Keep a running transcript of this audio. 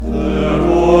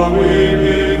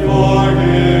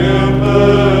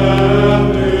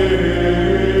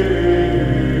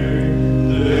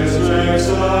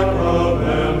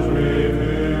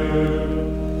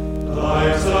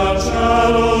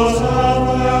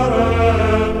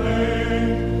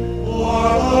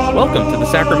Welcome to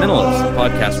The Sacramentalists, a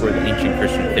podcast where the ancient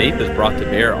Christian faith is brought to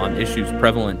bear on issues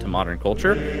prevalent to modern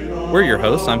culture. We're your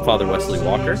hosts. I'm Father Wesley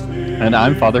Walker. And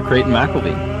I'm Father Creighton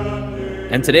McElvey.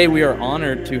 And today we are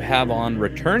honored to have on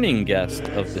returning guest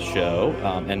of the show,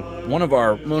 and one of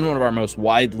our most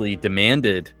widely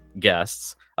demanded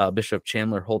guests, Bishop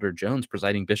Chandler Holder Jones,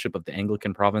 presiding bishop of the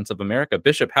Anglican Province of America.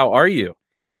 Bishop, how are you?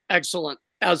 Excellent.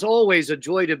 As always, a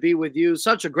joy to be with you.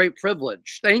 Such a great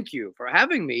privilege. Thank you for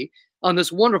having me on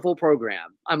this wonderful program.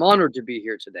 I'm honored to be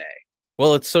here today.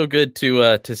 Well, it's so good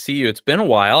to see you. It's been a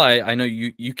while. I know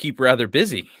you keep rather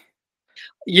busy.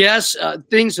 Yes,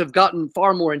 things have gotten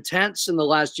far more intense in the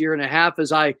last year and a half,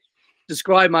 as I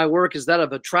describe my work as that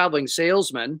of a traveling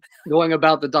salesman, going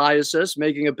about the diocese,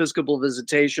 making episcopal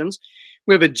visitations.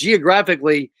 We have a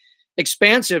geographically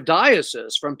expansive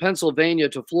diocese from Pennsylvania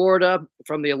to Florida,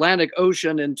 from the Atlantic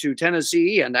Ocean into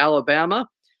Tennessee and Alabama.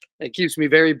 It keeps me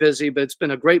very busy, but it's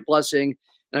been a great blessing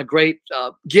and a great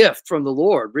gift from the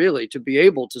Lord, really, to be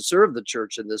able to serve the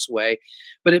church in this way.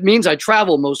 But it means I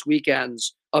travel most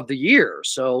weekends of the year.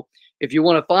 So if you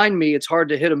want to find me, it's hard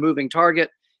to hit a moving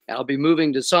target. And I'll be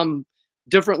moving to some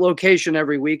different location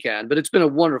every weekend, but it's been a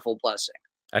wonderful blessing.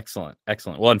 Excellent.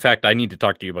 Excellent. Well, in fact, I need to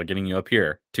talk to you about getting you up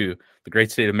here to the great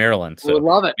state of Maryland. So we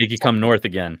love it. Make you come north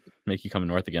again.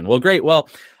 Well, great. Well,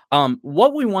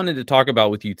 what we wanted to talk about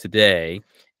with you today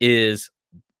is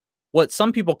what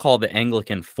some people call the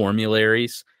Anglican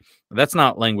Formularies. That's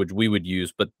not language we would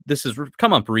use, but this has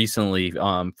come up recently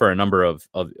for a number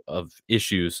of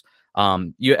issues.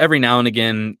 You every now and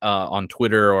again on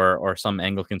Twitter or some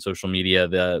Anglican social media,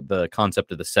 the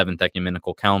concept of the Seventh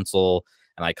Ecumenical Council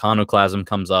and iconoclasm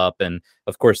comes up, and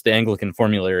of course the Anglican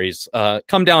Formularies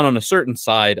come down on a certain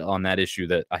side on that issue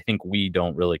that I think we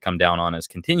don't really come down on as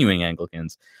continuing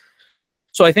Anglicans.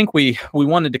 So I think we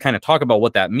wanted to kind of talk about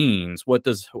what that means.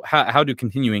 How do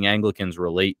continuing Anglicans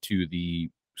relate to the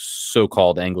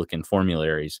so-called Anglican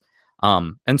Formularies?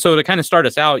 And so to kind of start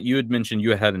us out, you had mentioned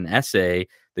you had an essay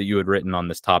that you had written on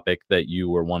this topic that you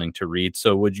were wanting to read.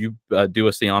 So would you do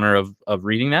us the honor of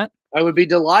reading that? I would be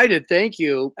delighted. Thank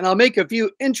you. And I'll make a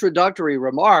few introductory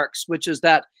remarks, which is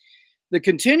that the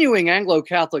continuing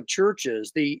Anglo-Catholic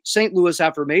churches, the St. Louis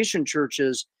Affirmation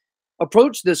churches,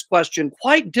 approach this question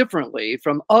quite differently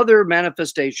from other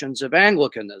manifestations of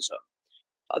Anglicanism.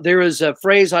 There is a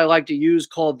phrase I like to use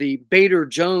called the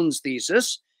Bader-Jones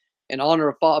thesis in honor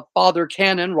of Father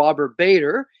Canon Robert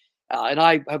Bader. And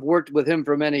I have worked with him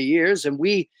for many years, and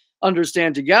we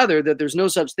understand together that there's no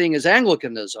such thing as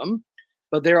Anglicanism,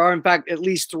 but there are, in fact, at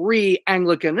least three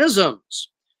Anglicanisms.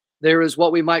 There is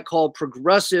what we might call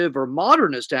progressive or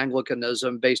modernist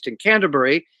Anglicanism based in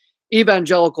Canterbury,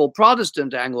 Evangelical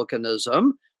Protestant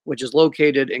Anglicanism, which is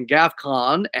located in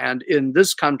GAFCON and in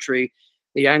this country,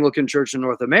 the Anglican Church in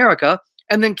North America,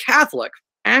 and then Catholic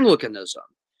Anglicanism,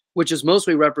 which is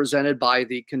mostly represented by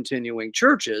the continuing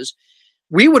churches.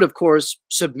 We would, of course,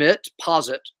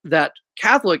 posit that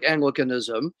Catholic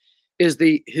Anglicanism is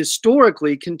the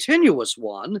historically continuous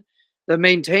one that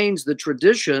maintains the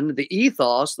tradition, the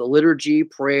ethos, the liturgy,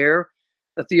 prayer,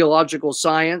 the theological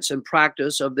science and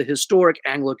practice of the historic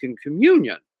Anglican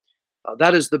communion.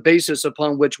 That is the basis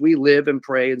upon which we live and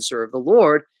pray and serve the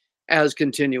Lord as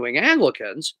continuing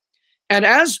Anglicans. And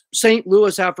as St.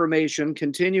 Louis Affirmation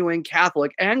continuing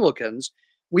Catholic Anglicans,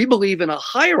 we believe in a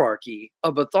hierarchy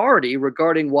of authority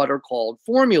regarding what are called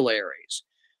formularies.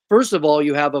 First of all,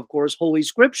 you have, of course, Holy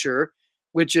Scripture,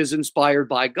 which is inspired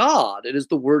by God. It is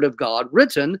the Word of God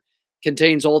written,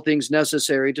 contains all things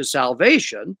necessary to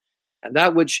salvation, and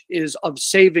that which is of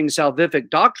saving salvific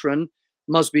doctrine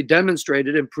must be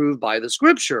demonstrated and proved by the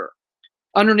Scripture.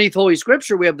 Underneath Holy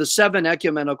Scripture, we have the seven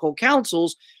ecumenical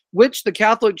councils, which the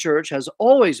Catholic Church has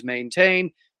always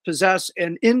maintained possess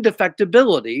an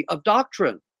indefectibility of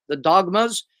doctrine. The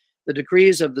dogmas, the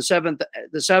decrees of the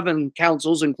seven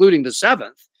councils, including the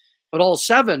seventh, but all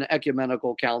seven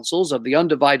ecumenical councils of the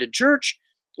undivided Church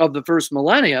of the first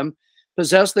millennium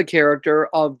possess the character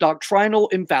of doctrinal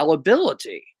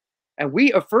infallibility. And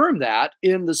we affirm that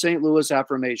in the St. Louis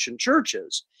Affirmation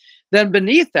churches. Then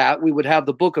beneath that, we would have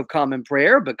the Book of Common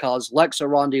Prayer, because lex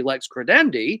orandi, lex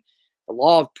credendi, the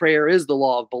law of prayer is the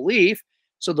law of belief.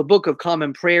 So the Book of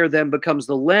Common Prayer then becomes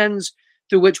the lens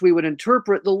through which we would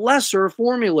interpret the lesser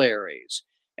formularies.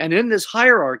 And in this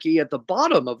hierarchy, at the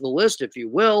bottom of the list, if you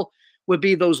will, would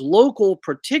be those local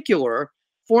particular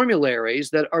formularies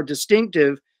that are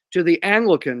distinctive to the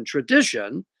Anglican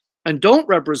tradition and don't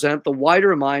represent the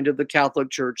wider mind of the Catholic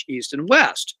Church East and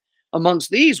West. Amongst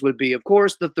these would be, of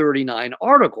course, the 39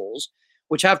 Articles,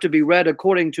 which have to be read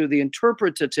according to the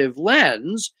interpretative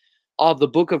lens of the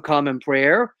Book of Common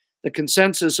Prayer, the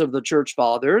consensus of the Church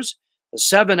Fathers, the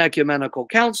 7 ecumenical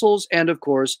councils, and of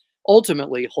course,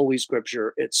 ultimately, Holy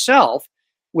Scripture itself,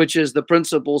 which is the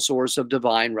principal source of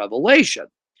divine revelation.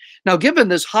 Now, given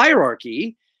this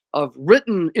hierarchy of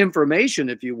written information,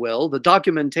 if you will, the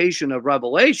documentation of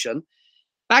revelation,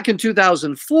 back in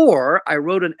 2004, I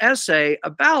wrote an essay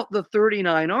about the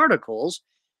 39 articles,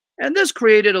 and this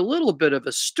created a little bit of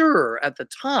a stir at the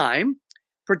time,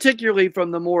 particularly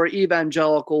from the more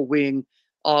evangelical wing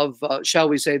of, shall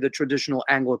we say, the traditional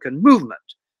Anglican movement.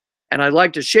 And I'd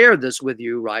like to share this with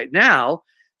you right now,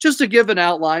 just to give an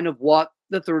outline of what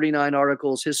the 39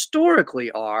 articles historically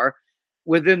are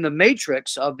within the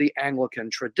matrix of the Anglican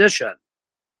tradition.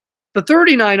 The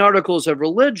 39 Articles of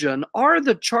Religion are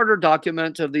the charter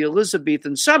document of the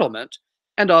Elizabethan settlement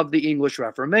and of the English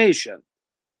Reformation.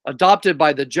 Adopted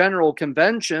by the General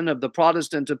Convention of the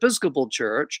Protestant Episcopal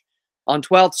Church on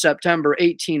 12th September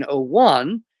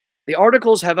 1801, the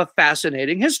Articles have a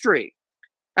fascinating history.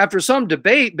 After some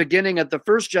debate beginning at the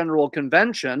First General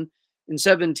Convention in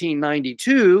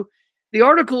 1792, the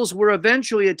Articles were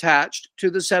eventually attached to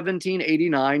the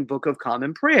 1789 Book of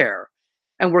Common Prayer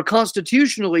and were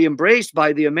constitutionally embraced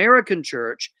by the American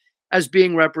Church as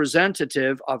being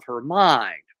representative of her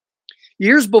mind.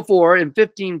 Years before, in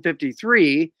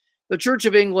 1553, the Church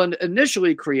of England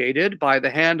initially created, by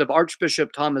the hand of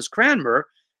Archbishop Thomas Cranmer,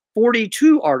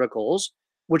 42 articles,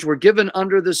 which were given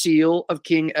under the seal of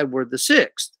King Edward VI.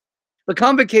 The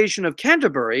Convocation of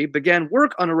Canterbury began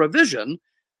work on a revision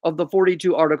of the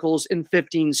 42 articles in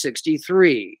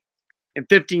 1563. In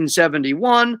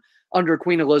 1571, under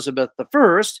Queen Elizabeth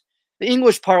I, the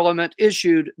English Parliament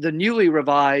issued the newly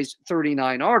revised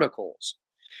 39 articles.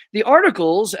 The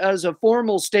articles, as a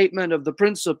formal statement of the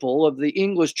principle of the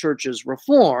English Church's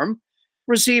reform,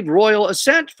 received royal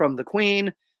assent from the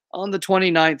Queen on the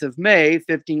 29th of May,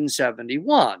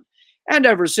 1571, and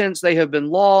ever since they have been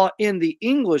law in the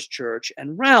English Church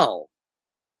and realm.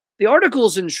 The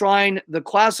articles enshrine the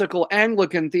classical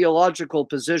Anglican theological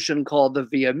position called the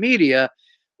Via Media,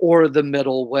 or the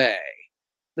middle way.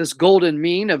 This golden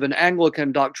mean of an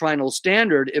Anglican doctrinal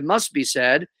standard, it must be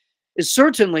said, is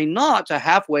certainly not a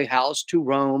halfway house to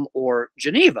Rome or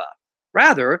Geneva.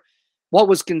 Rather, what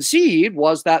was conceived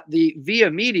was that the Via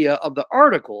Media of the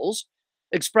articles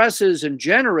expresses in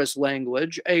generous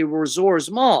language a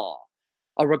ressourcement,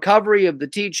 a recovery of the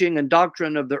teaching and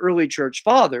doctrine of the early church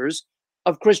fathers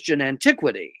of Christian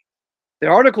antiquity. The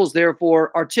articles,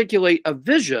 therefore, articulate a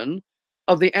vision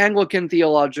of the Anglican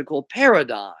theological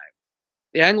paradigm.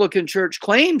 The Anglican Church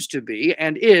claims to be,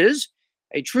 and is,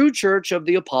 a true church of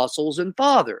the apostles and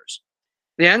fathers.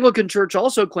 The Anglican Church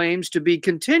also claims to be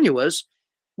continuous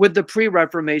with the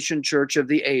pre-Reformation Church of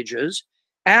the ages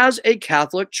as a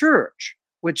Catholic church,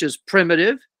 which is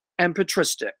primitive and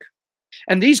patristic.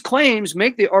 And these claims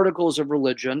make the Articles of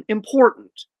Religion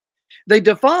important. They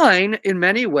define, in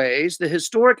many ways, the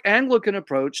historic Anglican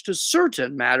approach to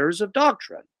certain matters of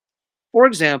doctrine. For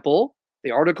example,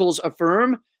 the Articles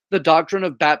affirm the doctrine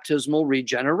of baptismal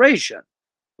regeneration.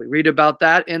 We read about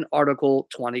that in Article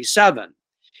 27.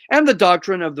 And the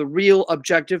doctrine of the real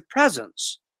objective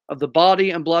presence of the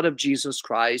body and blood of Jesus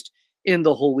Christ in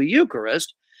the Holy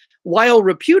Eucharist, while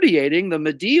repudiating the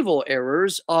medieval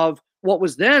errors of what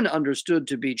was then understood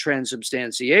to be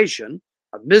transubstantiation,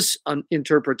 a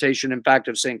misinterpretation, in fact,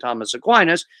 of St. Thomas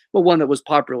Aquinas, but one that was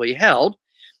popularly held,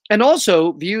 and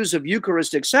also views of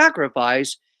Eucharistic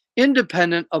sacrifice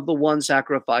independent of the one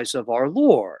sacrifice of our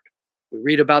Lord. We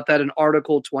read about that in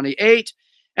Article 28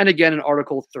 and again in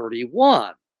Article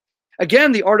 31.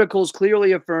 Again, the articles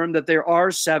clearly affirm that there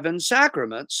are 7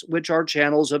 sacraments, which are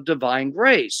channels of divine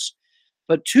grace,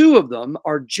 but 2 of them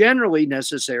are generally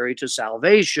necessary to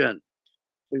salvation.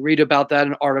 We read about that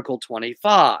in Article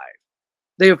 25.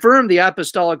 They affirm the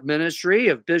apostolic ministry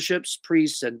of bishops,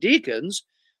 priests, and deacons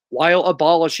while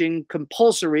abolishing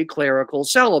compulsory clerical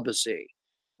celibacy.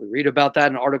 We read about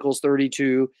that in Articles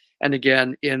 32 and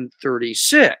again in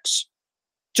 36.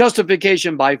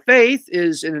 Justification by faith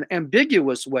is in an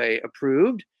ambiguous way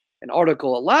approved in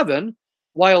Article 11,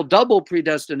 while double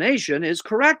predestination is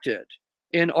corrected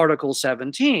in Article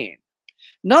 17.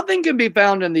 Nothing can be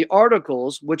found in the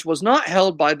Articles which was not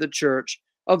held by the Church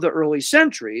of the early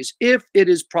centuries if it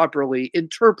is properly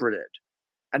interpreted.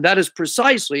 And that is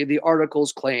precisely the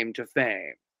Articles' claim to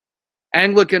fame.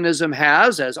 Anglicanism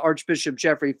has, as Archbishop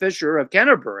Geoffrey Fisher of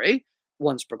Canterbury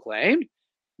once proclaimed,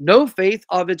 no faith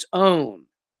of its own,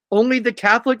 only the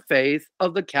Catholic faith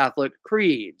of the Catholic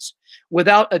creeds,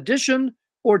 without addition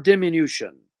or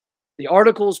diminution. The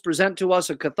Articles present to us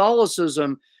a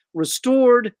Catholicism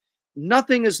restored.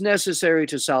 Nothing is necessary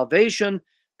to salvation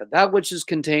but that which is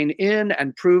contained in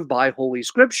and proved by Holy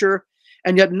Scripture,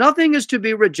 And yet nothing is to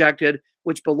be rejected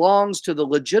which belongs to the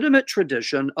legitimate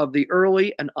tradition of the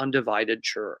early and undivided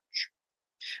church.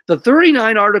 The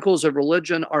 39 Articles of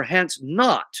Religion are hence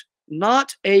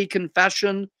not a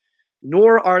confession,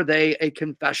 nor are they a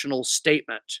confessional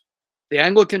statement. The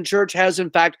Anglican Church has,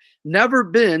 in fact, never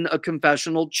been a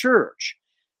confessional church,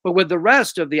 but with the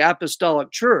rest of the Apostolic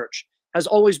Church, has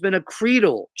always been a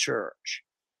creedal church.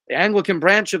 The Anglican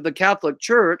branch of the Catholic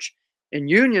Church, in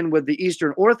union with the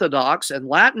Eastern Orthodox and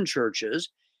Latin churches,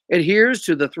 adheres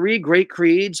to the three great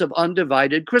creeds of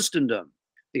undivided Christendom: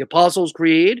 the Apostles'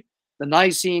 Creed, the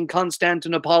Nicene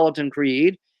Constantinopolitan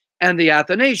Creed, and the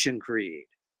Athanasian Creed.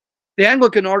 The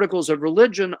Anglican Articles of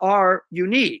Religion are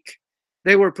unique.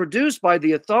 They were produced by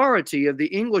the authority of the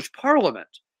English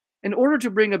Parliament in order to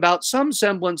bring about some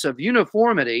semblance of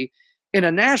uniformity in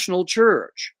a national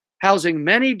church, housing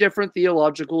many different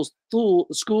theological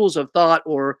schools of thought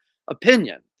or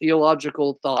opinion,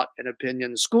 theological thought and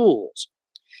opinion schools.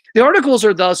 The articles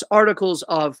are thus articles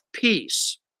of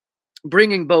peace,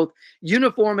 bringing both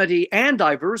uniformity and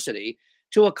diversity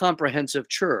to a comprehensive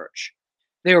church.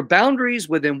 They are boundaries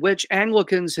within which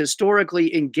Anglicans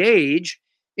historically engage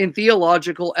in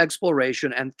theological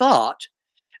exploration and thought,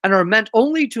 and are meant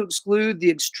only to exclude the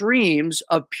extremes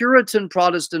of Puritan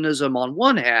Protestantism on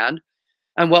one hand,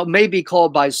 and what may be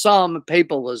called by some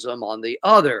papalism on the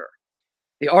other.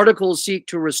 The articles seek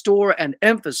to restore and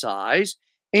emphasize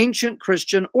ancient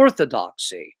Christian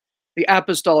orthodoxy, the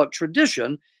apostolic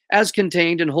tradition as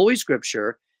contained in Holy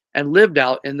Scripture and lived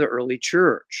out in the early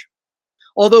church.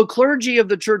 Although clergy of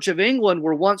the Church of England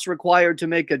were once required to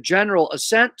make a general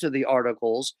assent to the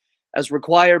articles, as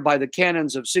required by the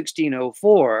canons of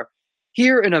 1604,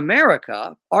 here in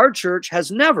America, our church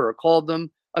has never called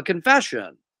them a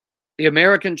confession. The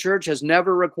American church has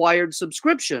never required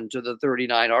subscription to the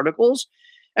 39 articles,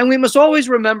 and we must always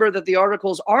remember that the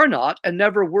articles are not and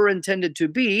never were intended to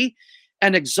be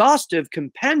an exhaustive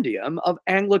compendium of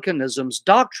Anglicanism's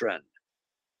doctrine.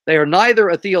 They are neither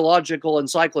a theological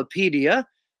encyclopedia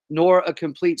nor a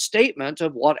complete statement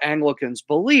of what Anglicans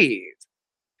believe.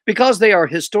 Because they are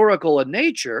historical in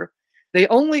nature, they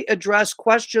only address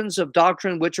questions of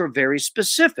doctrine which are very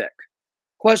specific,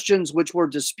 questions which were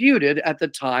disputed at the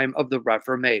time of the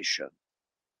Reformation.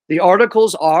 The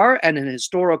articles are an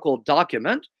historical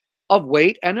document of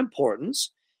weight and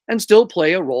importance and still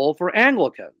play a role for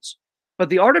Anglicans. But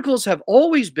the articles have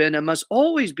always been and must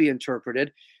always be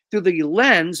interpreted through the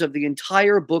lens of the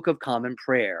entire Book of Common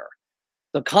Prayer.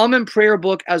 The Common Prayer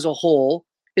book as a whole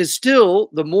is still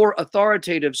the more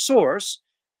authoritative source,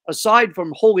 aside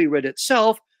from Holy Writ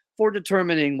itself, for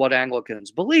determining what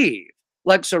Anglicans believe.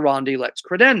 Lex orandi, lex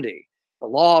credendi. The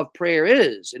law of prayer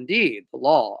is, indeed, the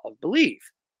law of belief.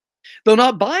 Though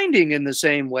not binding in the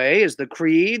same way as the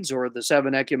creeds or the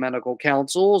seven ecumenical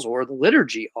councils or the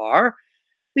liturgy are,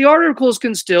 the articles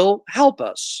can still help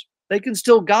us. They can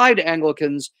still guide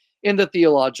Anglicans in the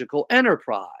theological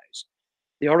enterprise.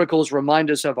 The articles remind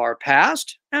us of our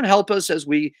past and help us as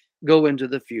we go into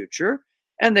the future,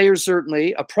 and they are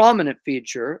certainly a prominent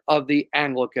feature of the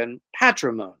Anglican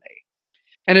patrimony.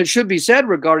 And it should be said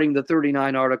regarding the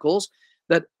 39 articles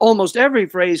that almost every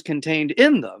phrase contained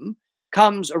in them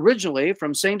comes originally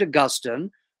from St.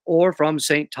 Augustine or from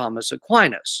St. Thomas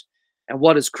Aquinas. And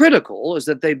what is critical is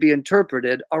that they be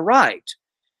interpreted aright.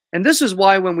 And this is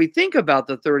why when we think about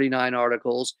the 39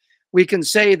 articles, we can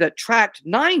say that Tract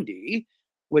 90,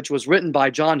 which was written by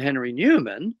John Henry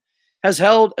Newman, has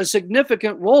held a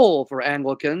significant role for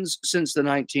Anglicans since the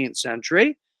 19th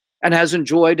century and has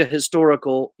enjoyed a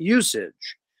historical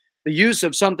usage. The use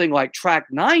of something like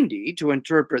Tract 90 to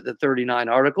interpret the 39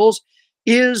 articles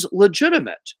is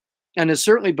legitimate and has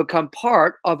certainly become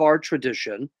part of our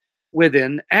tradition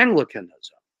within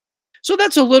Anglicanism. So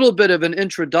that's a little bit of an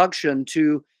introduction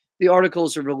to the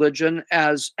Articles of Religion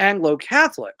as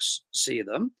Anglo-Catholics see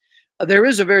them. There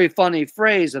is a very funny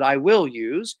phrase that I will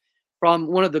use from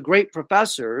one of the great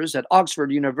professors at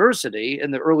Oxford University in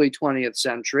the early 20th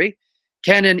century.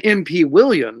 Canon M.P.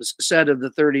 Williams said of the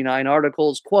 39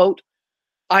 articles, quote,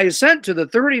 "I assent to the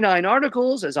 39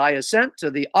 articles as I assent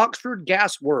to the Oxford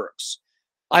gas works.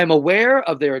 I am aware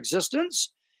of their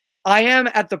existence. I am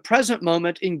at the present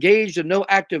moment engaged in no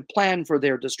active plan for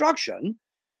their destruction,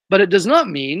 but it does not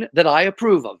mean that I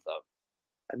approve of them."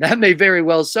 And that may very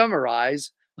well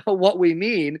summarize what we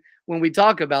mean when we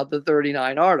talk about the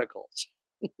 39 articles.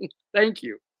 Thank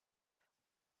you.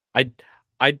 I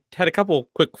had a couple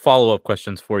quick follow-up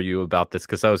questions for you about this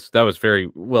because that was very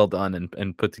well done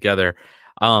and put together.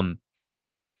 When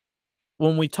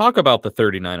we talk about the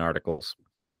 39 articles,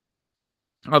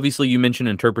 obviously you mentioned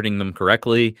interpreting them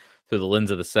correctly through the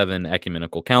lens of the 7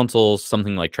 ecumenical councils.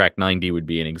 Something like Tract 90 would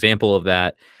be an example of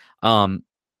that.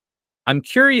 I'm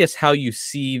curious how you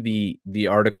see the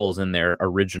articles in their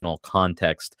original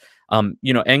context.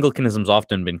 Anglicanism's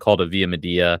often been called a via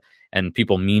media, and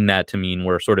people mean that to mean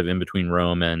we're sort of in between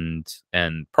Rome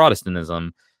and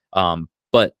Protestantism.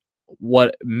 But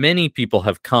what many people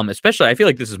have come, especially, I feel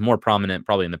like this is more prominent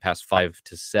probably in the past 5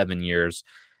 to 7 years.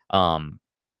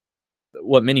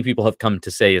 What many people have come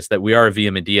to say is that we are a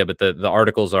via media, but the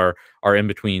articles are in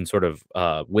between sort of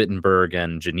Wittenberg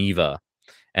and Geneva.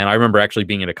 And I remember actually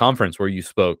being at a conference where you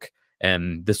spoke,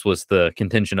 and this was the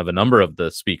contention of a number of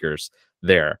the speakers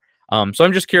there. So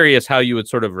I'm just curious how you would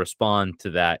sort of respond to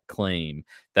that claim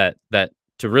that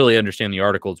to really understand the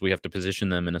articles, we have to position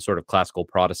them in a sort of classical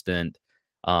Protestant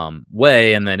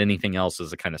way, and that anything else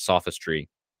is a kind of sophistry.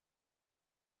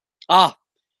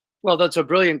 Well, that's a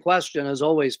brilliant question, as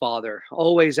always, Father.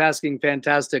 Always asking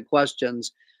fantastic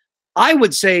questions. I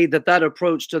would say that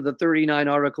approach to the 39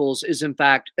 articles is, in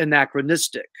fact,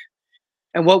 anachronistic.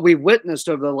 And what we've witnessed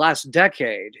over the last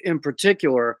decade, in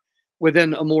particular,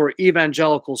 within a more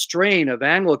evangelical strain of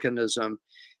Anglicanism,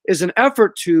 is an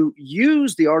effort to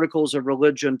use the articles of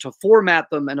religion to format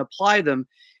them and apply them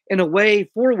in a way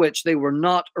for which they were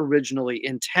not originally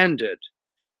intended.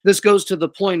 This goes to the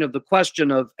point of the question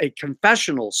of a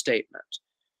confessional statement.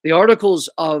 The articles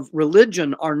of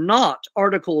religion are not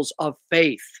articles of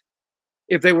faith.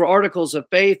 If they were articles of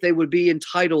faith, they would be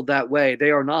entitled that way.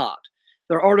 They are not.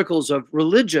 They're articles of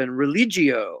religion,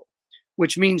 religio,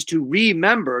 which means to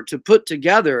remember, to put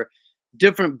together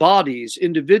different bodies,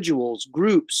 individuals,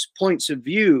 groups, points of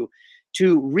view,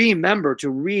 to remember, to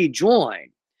rejoin.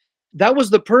 That was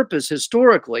the purpose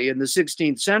historically in the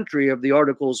 16th century of the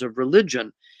articles of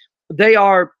religion. They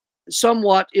are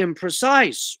somewhat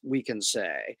imprecise, we can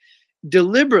say,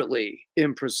 deliberately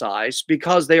imprecise,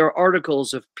 because they are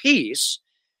articles of peace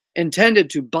intended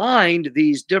to bind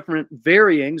these different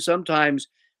varying, sometimes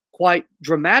quite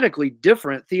dramatically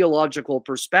different theological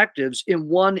perspectives in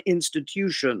one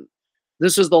institution.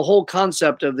 This is the whole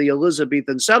concept of the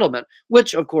Elizabethan settlement,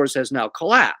 which of course has now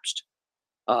collapsed.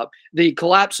 The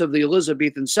collapse of the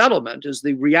Elizabethan settlement is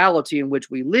the reality in which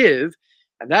we live,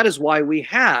 and that is why we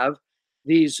have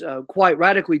these quite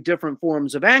radically different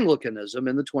forms of Anglicanism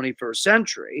in the 21st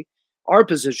century, our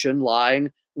position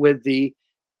lying with the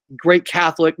great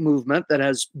Catholic movement that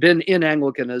has been in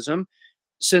Anglicanism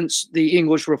since the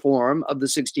English Reform of the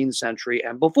 16th century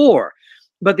and before.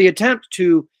 But the attempt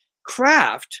to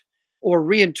craft or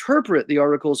reinterpret the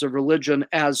articles of religion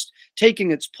as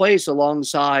taking its place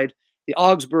alongside the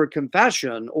Augsburg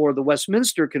Confession or the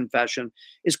Westminster Confession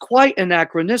is quite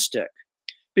anachronistic,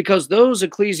 because those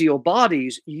ecclesial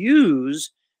bodies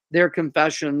use their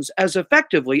confessions as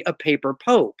effectively a paper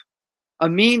pope, a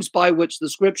means by which the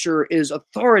scripture is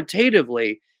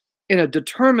authoritatively, in a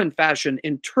determined fashion,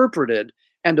 interpreted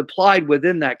and applied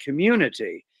within that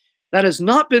community. That has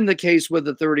not been the case with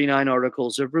the 39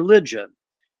 articles of religion.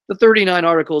 The 39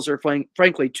 articles are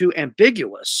frankly too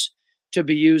ambiguous to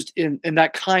be used in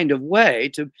that kind of way,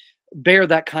 to bear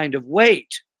that kind of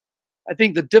weight. I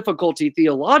think the difficulty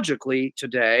theologically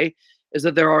today is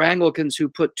that there are Anglicans who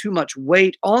put too much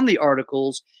weight on the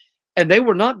articles, and they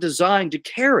were not designed to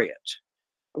carry it.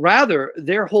 Rather,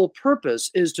 their whole purpose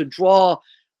is to draw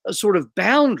a sort of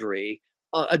boundary,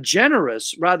 a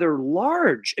generous, rather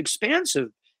large,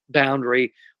 expansive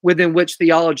boundary within which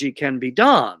theology can be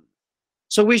done.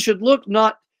 So we should look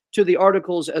not to the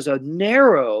articles as a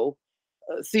narrow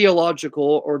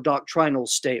theological or doctrinal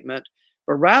statement,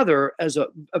 but rather as a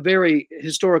very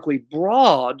historically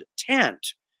broad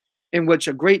tent in which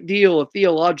a great deal of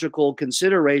theological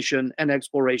consideration and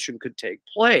exploration could take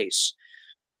place.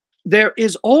 There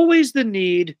is always the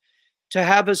need to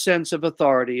have a sense of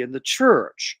authority in the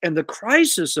church, and the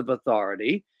crisis of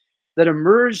authority that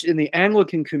emerged in the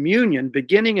Anglican Communion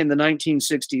beginning in the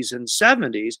 1960s and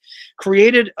 70s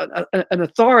created an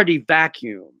authority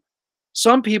vacuum.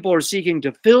 Some people are seeking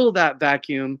to fill that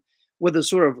vacuum with a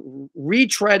sort of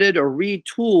retreaded or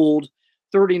retooled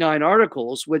 39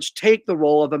 articles, which take the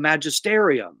role of a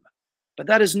magisterium. But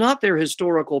that is not their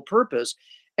historical purpose,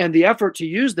 and the effort to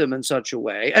use them in such a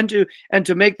way and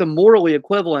to make them morally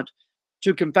equivalent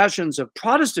to confessions of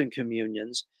Protestant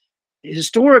communions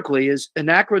historically is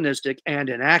anachronistic and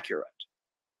inaccurate.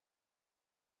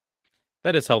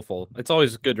 That is helpful. It's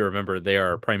always good to remember they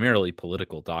are primarily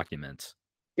political documents.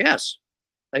 Yes,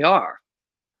 they are.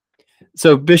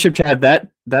 So, Bishop Chad,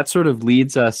 that sort of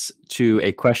leads us to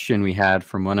a question we had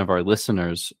from one of our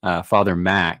listeners, Father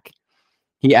Mack.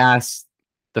 He asked,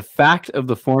 the fact of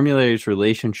the Formularies'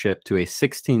 relationship to a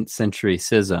 16th century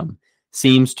schism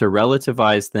seems to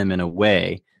relativize them in a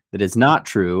way that is not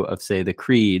true of, say, the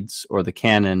creeds or the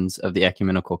canons of the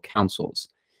ecumenical councils?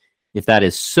 If that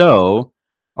is so,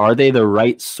 are they the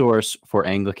right source for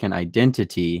Anglican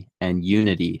identity and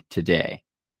unity today?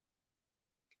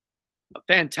 A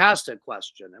fantastic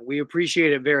question, and we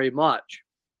appreciate it very much.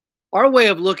 Our way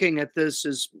of looking at this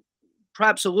is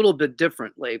perhaps a little bit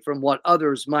differently from what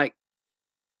others might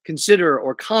consider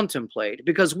or contemplate,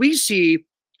 because we see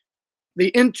the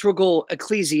integral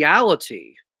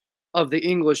ecclesiality of the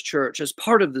English church as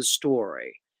part of the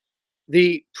story.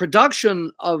 The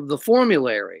production of the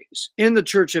formularies in the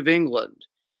Church of England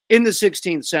in the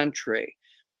 16th century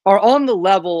are on the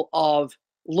level of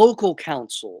local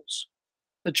councils.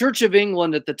 The Church of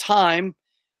England at the time,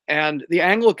 and the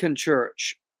Anglican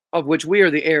Church, of which we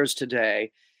are the heirs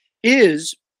today,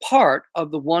 is part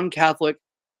of the one Catholic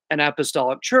and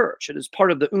Apostolic Church. It is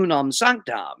part of the Unam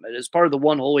Sanctam. It is part of the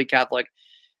one Holy Catholic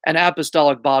and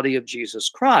Apostolic body of Jesus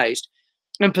Christ,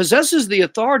 and possesses the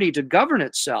authority to govern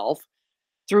itself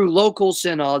through local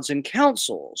synods and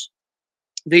councils.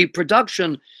 The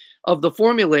production of the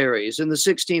formularies in the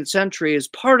 16th century is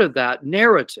part of that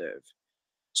narrative.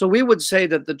 So we would say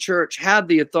that the church had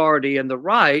the authority and the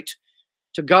right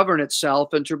to govern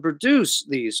itself and to produce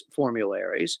these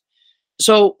formularies.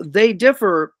 So they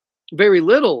differ very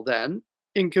little then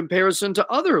in comparison to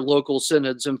other local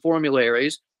synods and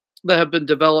formularies that have been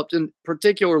developed in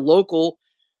particular local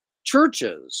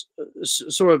churches,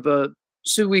 sort of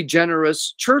sui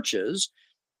generis churches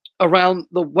around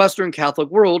the Western Catholic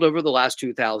world over the last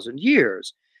 2,000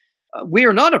 years. We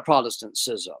are not a Protestant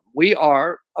schism. We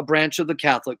are a branch of the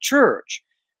Catholic Church.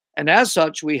 And as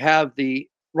such, we have the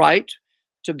right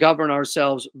to govern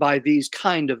ourselves by these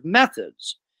kind of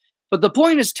methods. But the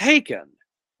point is taken,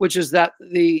 which is that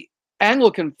the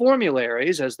Anglican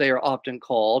formularies, as they are often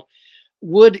called,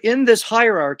 would, in this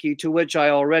hierarchy to which I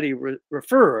already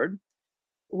referred,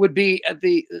 would be at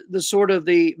the sort of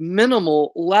the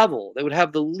minimal level. They would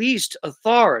have the least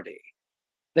authority.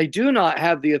 They do not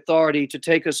have the authority to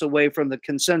take us away from the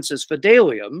consensus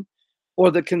fidelium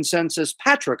or the consensus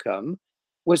patricum,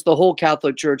 which the whole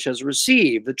Catholic Church has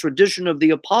received, the tradition of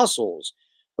the apostles,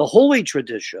 the holy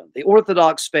tradition, the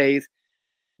Orthodox faith,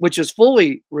 which is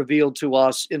fully revealed to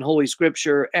us in Holy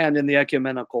Scripture and in the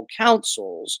ecumenical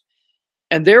councils.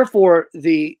 And therefore,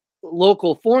 the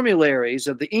local formularies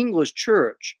of the English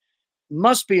Church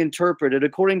must be interpreted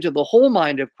according to the whole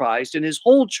mind of Christ and his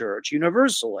whole church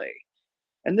universally.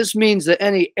 And this means that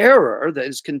any error that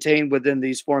is contained within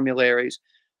these formularies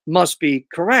must be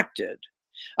corrected.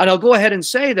 And I'll go ahead and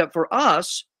say that for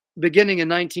us, beginning in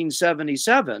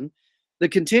 1977, the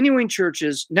continuing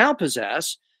churches now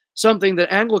possess something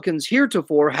that Anglicans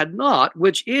heretofore had not,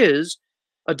 which is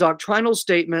a doctrinal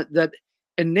statement that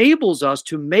enables us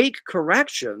to make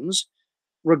corrections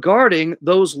regarding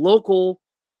those local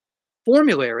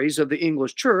formularies of the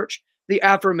English Church, the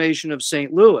Affirmation of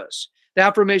St. Louis. The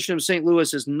Affirmation of St.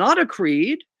 Louis is not a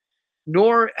creed,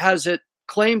 nor has it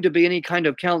claimed to be any kind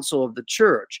of council of the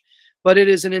church, but it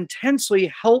is an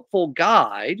intensely helpful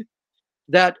guide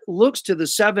that looks to the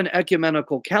 7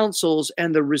 ecumenical councils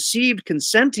and the received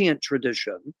consentient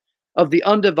tradition of the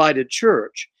undivided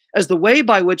church as the way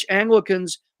by which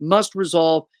Anglicans must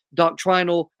resolve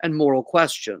doctrinal and moral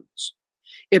questions.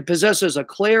 It possesses a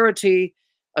clarity,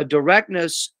 a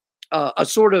directness, a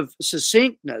sort of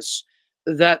succinctness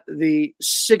that the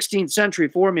 16th century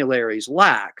formularies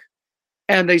lack,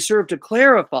 and they serve to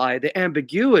clarify the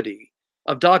ambiguity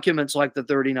of documents like the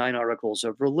 39 Articles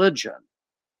of Religion.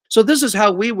 So this is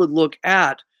how we would look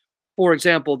at, for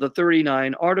example, the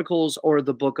 39 Articles or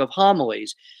the Book of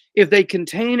Homilies. If they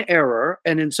contain error,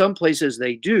 and in some places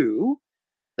they do,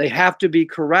 they have to be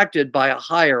corrected by a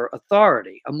higher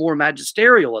authority, a more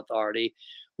magisterial authority,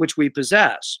 which we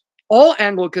possess. All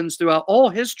Anglicans throughout all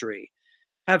history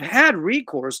have had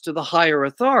recourse to the higher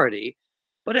authority,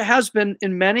 but it has been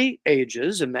in many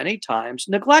ages and many times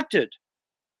neglected.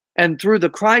 And through the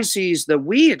crises that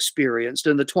we experienced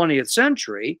in the 20th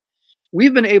century,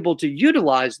 we've been able to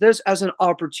utilize this as an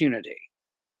opportunity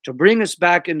to bring us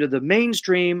back into the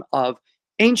mainstream of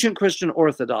ancient Christian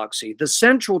orthodoxy, the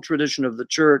central tradition of the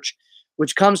church,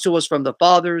 which comes to us from the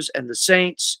fathers and the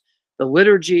saints, the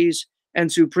liturgies,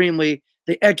 and supremely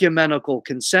the ecumenical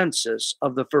consensus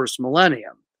of the first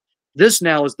millennium. This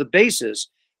now is the basis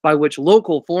by which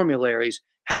local formularies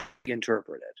have to be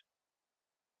interpreted.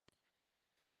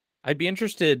 I'd be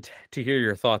interested to hear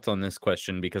your thoughts on this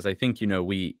question, because I think,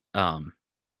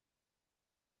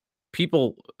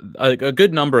 people, a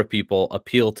good number of people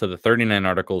appeal to the 39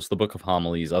 Articles, the Book of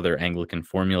Homilies, other Anglican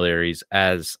formularies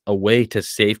as a way to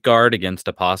safeguard against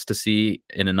apostasy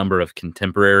in a number of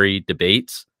contemporary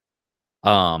debates.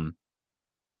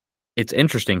 it's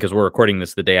interesting because we're recording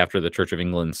this the day after the Church of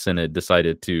England Synod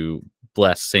decided to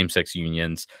bless same-sex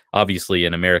unions. Obviously,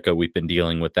 in America, we've been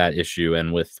dealing with that issue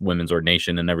and with women's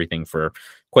ordination and everything for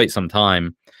quite some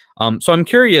time. So I'm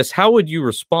curious, how would you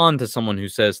respond to someone who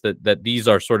says that these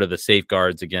are sort of the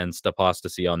safeguards against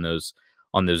apostasy on those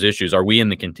issues? Are we in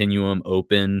the continuum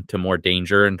open to more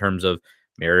danger in terms of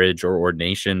marriage or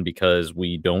ordination because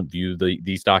we don't view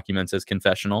these documents as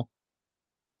confessional?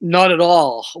 Not at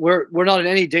all. We're not in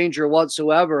any danger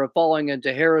whatsoever of falling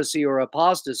into heresy or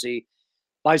apostasy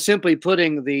by simply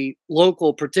putting the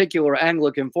local particular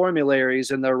Anglican formularies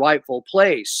in their rightful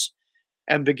place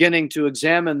and beginning to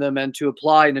examine them and to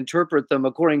apply and interpret them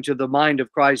according to the mind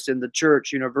of Christ in the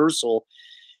Church universal.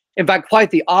 In fact,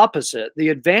 quite the opposite. The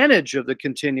advantage of the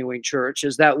continuing church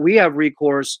is that we have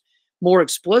recourse more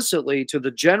explicitly to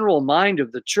the general mind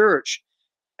of the church,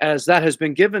 as that has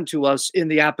been given to us in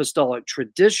the apostolic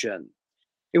tradition.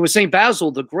 It was St.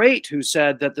 Basil the Great who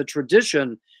said that the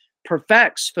tradition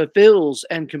perfects, fulfills,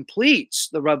 and completes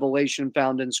the revelation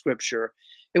found in Scripture.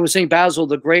 It was St. Basil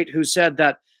the Great who said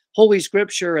that Holy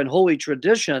Scripture and Holy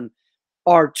Tradition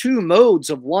are two modes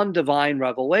of one divine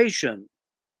revelation.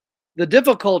 The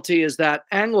difficulty is that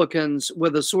Anglicans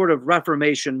with a sort of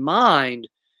Reformation mind,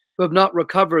 who have not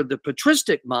recovered the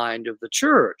patristic mind of the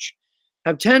church,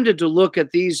 have tended to look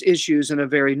at these issues in a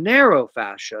very narrow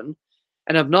fashion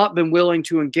and have not been willing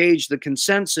to engage the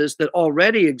consensus that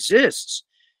already exists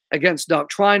against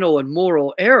doctrinal and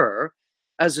moral error,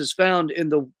 as is found in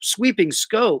the sweeping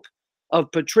scope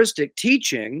of patristic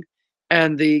teaching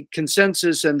and the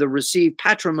consensus and the received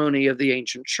patrimony of the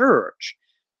ancient church.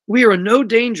 We are in no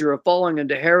danger of falling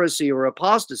into heresy or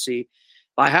apostasy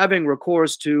by having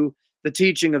recourse to the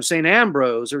teaching of St.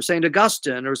 Ambrose or St.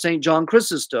 Augustine or St. John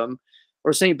Chrysostom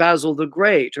or St. Basil the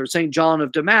Great or St. John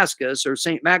of Damascus or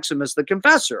St. Maximus the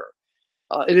Confessor.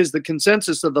 It is the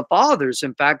consensus of the fathers,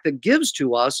 in fact, that gives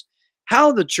to us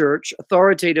how the church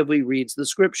authoritatively reads the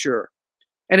Scripture.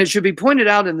 And it should be pointed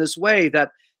out in this way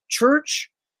that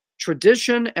church,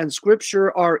 tradition, and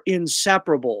Scripture are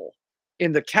inseparable.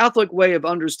 In the Catholic way of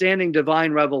understanding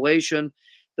divine revelation,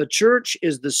 the church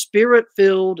is the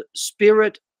spirit-filled,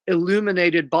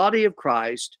 spirit-illuminated body of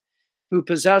Christ who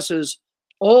possesses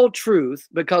all truth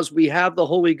because we have the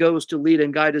Holy Ghost to lead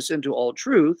and guide us into all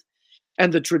truth.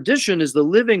 And the tradition is the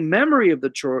living memory of the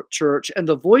church and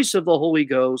the voice of the Holy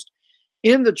Ghost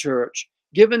in the church,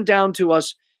 given down to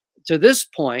us to this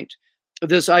point,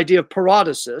 this idea of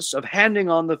paradosis, of handing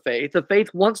on the faith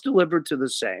once delivered to the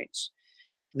saints.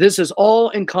 This is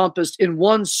all encompassed in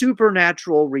one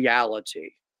supernatural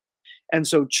reality. And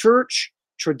so church,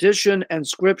 tradition, and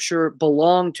Scripture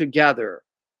belong together.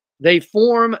 They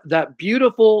form that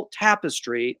beautiful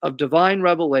tapestry of divine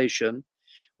revelation,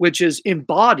 which is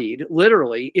embodied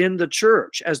literally in the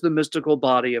church as the mystical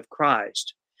body of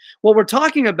Christ. What we're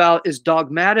talking about is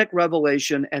dogmatic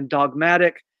revelation and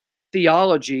dogmatic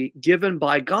theology given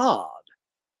by God.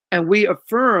 And we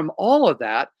affirm all of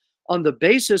that on the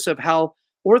basis of how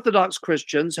Orthodox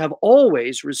Christians have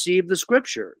always received the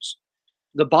Scriptures.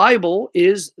 The Bible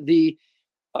is the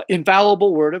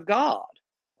infallible Word of God.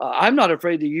 I'm not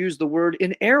afraid to use the word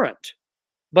inerrant,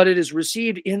 but it is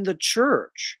received in the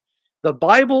church. The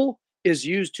Bible is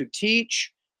used to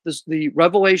teach the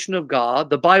revelation of God.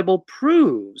 The Bible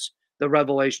proves the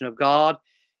revelation of God,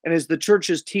 and is the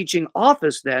church's teaching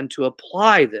office then to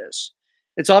apply this.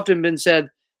 It's often been said,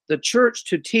 the church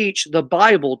to teach, the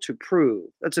Bible to prove.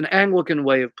 That's an Anglican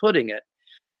way of putting it.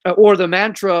 Or the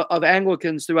mantra of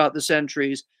Anglicans throughout the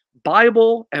centuries,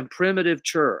 Bible and primitive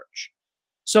church.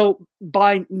 So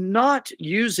by not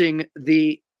using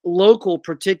the local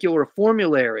particular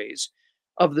formularies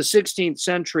of the 16th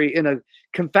century in a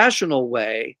confessional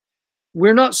way,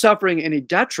 we're not suffering any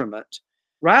detriment.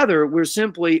 Rather, we're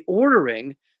simply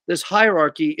ordering this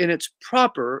hierarchy in its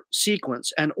proper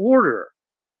sequence and order.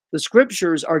 The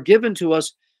Scriptures are given to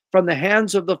us from the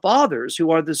hands of the fathers,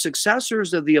 who are the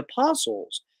successors of the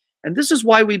apostles. And this is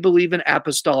why we believe in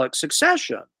apostolic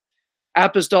succession.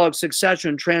 Apostolic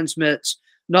succession transmits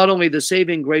not only the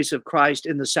saving grace of Christ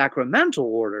in the sacramental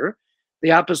order,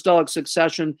 the apostolic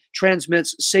succession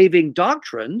transmits saving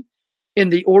doctrine in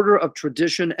the order of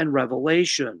tradition and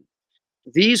revelation.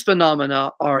 These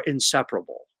phenomena are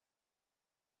inseparable.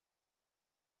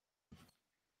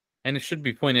 And it should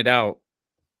be pointed out,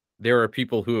 there are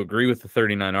people who agree with the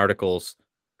 39 articles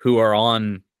who are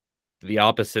on the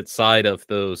opposite side of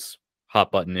those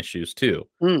hot button issues too.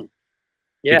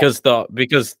 Yeah.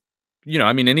 Because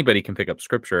I mean, anybody can pick up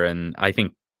Scripture and I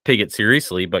think take it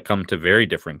seriously, but come to very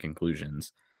different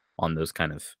conclusions on those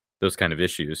kind of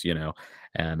issues,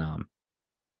 and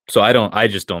So I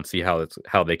just don't see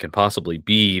how they can possibly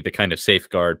be the kind of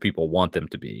safeguard people want them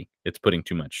to be. It's putting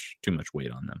too much weight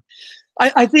on them.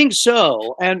 I think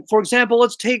so. And for example,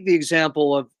 let's take the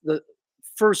example of the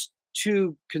first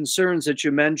two concerns that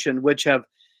you mentioned, which have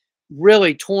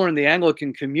really torn the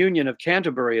Anglican Communion of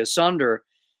Canterbury asunder: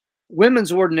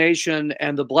 women's ordination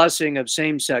and the blessing of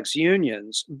same-sex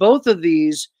unions. Both of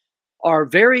these are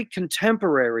very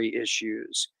contemporary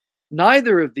issues.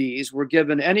 Neither of these were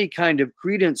given any kind of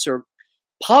credence or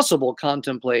possible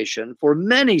contemplation for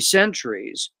many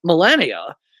centuries,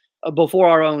 millennia, before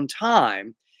our own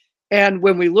time. And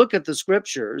when we look at the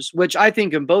scriptures, which I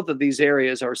think in both of these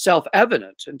areas are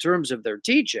self-evident in terms of their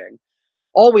teaching,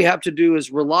 all we have to do is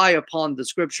rely upon the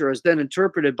scripture as then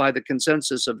interpreted by the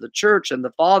consensus of the church and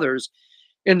the fathers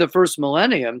in the first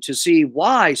millennium to see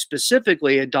why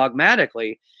specifically and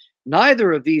dogmatically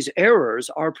neither of these errors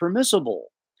are permissible.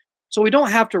 So we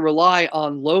don't have to rely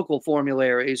on local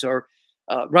formularies or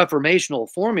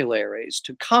reformational formularies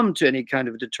to come to any kind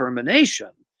of determination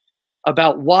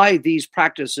about why these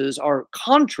practices are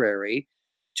contrary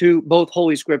to both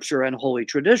Holy Scripture and Holy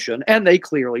Tradition, and they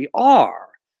clearly are.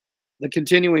 The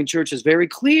continuing church is very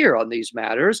clear on these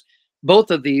matters. Both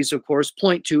of these, of course,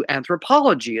 point to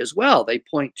anthropology as well. They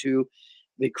point to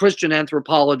the Christian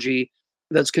anthropology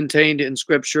that's contained in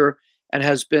Scripture and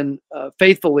has been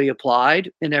faithfully applied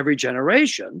in every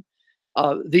generation.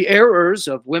 The errors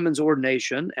of women's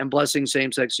ordination and blessing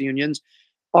same-sex unions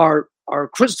are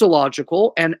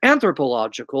Christological and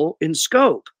anthropological in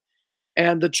scope.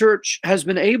 And the church has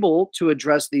been able to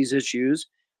address these issues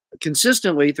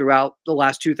consistently throughout the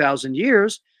last 2,000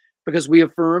 years because we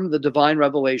affirm the divine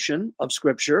revelation of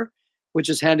Scripture, which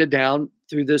is handed down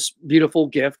through this beautiful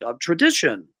gift of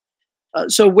tradition.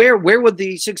 So where would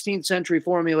the 16th century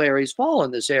formularies fall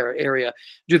in this area?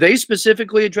 Do they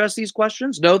specifically address these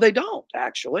questions? No, they don't,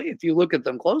 actually. If you look at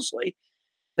them closely,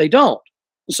 they don't.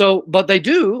 So, but they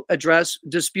do address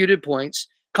disputed points,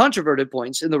 controverted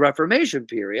points in the Reformation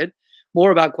period,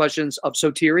 more about questions of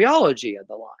soteriology and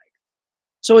the like.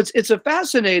 So it's a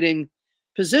fascinating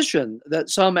position that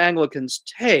some Anglicans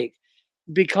take,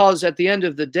 because at the end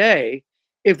of the day,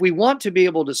 if we want to be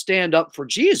able to stand up for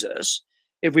Jesus,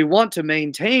 if we want to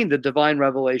maintain the divine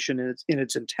revelation in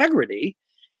its integrity,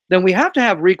 then we have to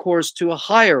have recourse to a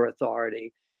higher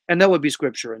authority, and that would be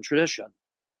Scripture and tradition.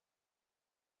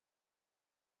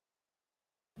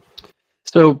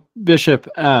 So, Bishop,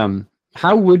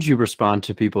 how would you respond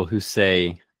to people who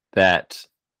say that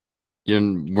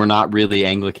we're not really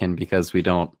Anglican because we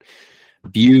don't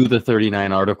view the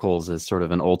 39 Articles as sort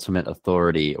of an ultimate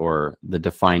authority or the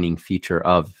defining feature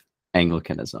of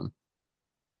Anglicanism?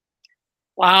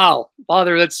 Wow,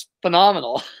 Father, that's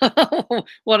phenomenal.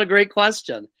 What a great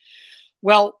question.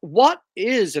 Well, what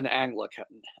is an Anglican?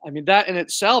 I mean, that in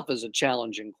itself is a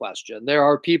challenging question. There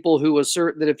are people who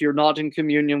assert that if you're not in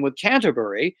communion with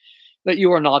Canterbury, that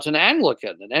you are not an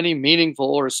Anglican in any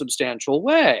meaningful or substantial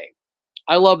way.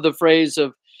 I love the phrase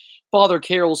of Father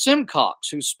Carol Simcox,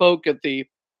 who spoke at the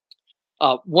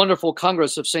wonderful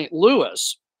Congress of St.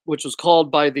 Louis, which was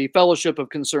called by the Fellowship of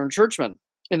Concerned Churchmen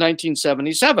in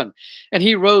 1977. And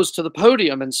he rose to the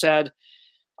podium and said,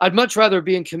 "I'd much rather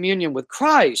be in communion with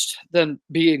Christ than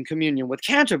be in communion with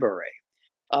Canterbury,"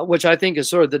 which I think is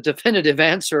sort of the definitive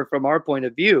answer from our point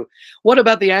of view. What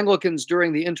about the Anglicans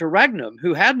during the interregnum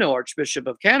who had no Archbishop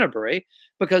of Canterbury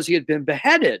because he had been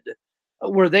beheaded?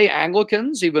 Were they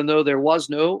Anglicans even though there was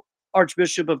no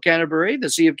Archbishop of Canterbury? The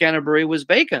See of Canterbury was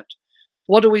vacant.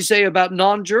 What do we say about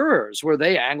non-jurors? Were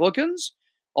they Anglicans?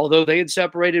 Although they had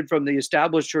separated from the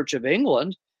established Church of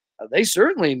England, they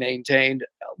certainly maintained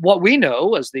what we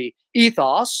know as the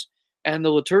ethos and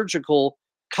the liturgical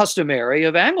customary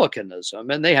of Anglicanism.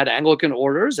 And they had Anglican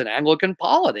orders and Anglican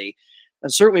polity.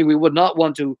 And certainly we would not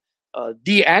want to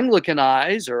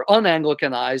de-Anglicanize or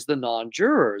un-Anglicanize the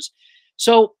non-jurors.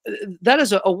 So that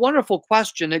is a wonderful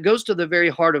question. It goes to the very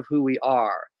heart of who we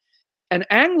are. An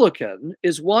Anglican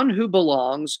is one who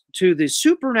belongs to the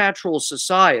supernatural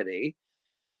society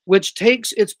which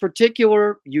takes its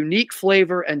particular unique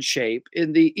flavor and shape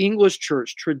in the English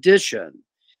church tradition.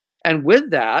 And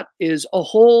with that is a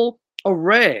whole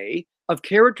array of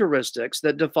characteristics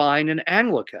that define an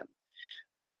Anglican.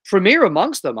 Premier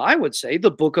amongst them, I would say,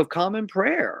 the Book of Common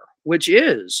Prayer, which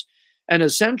is an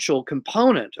essential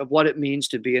component of what it means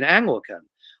to be an Anglican,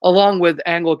 along with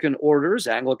Anglican orders,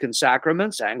 Anglican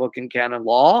sacraments, Anglican canon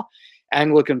law,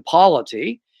 Anglican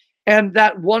polity, and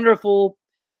that wonderful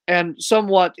and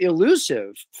somewhat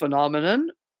elusive phenomenon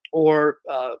or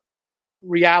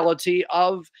reality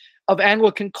of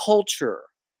Anglican culture,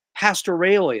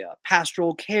 pastoralia,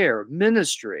 pastoral care,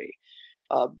 ministry,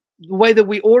 the way that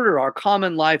we order our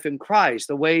common life in Christ,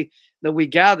 the way that we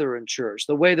gather in church,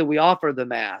 the way that we offer the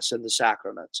Mass and the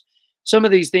sacraments. Some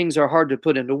of these things are hard to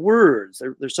put into words.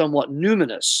 They're somewhat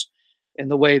numinous in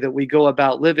the way that we go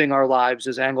about living our lives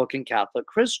as Anglican Catholic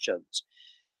Christians.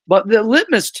 But the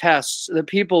litmus tests that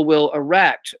people will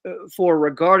erect for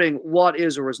regarding what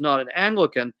is or is not an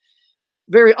Anglican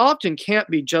very often can't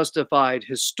be justified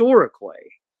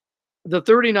historically. The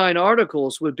 39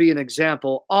 Articles would be an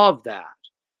example of that.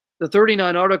 The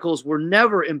 39 Articles were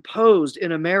never imposed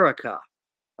in America.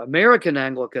 American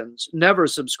Anglicans never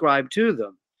subscribed to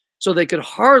them, so they could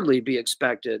hardly be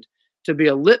expected to be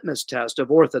a litmus test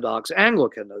of Orthodox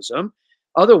Anglicanism.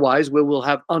 Otherwise, we will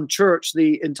have unchurched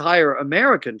the entire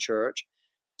American church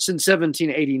since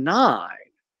 1789.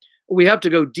 We have to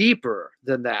go deeper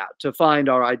than that to find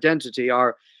our identity,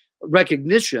 our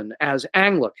recognition as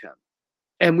Anglican.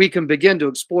 And we can begin to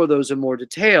explore those in more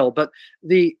detail. But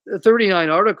the 39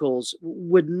 Articles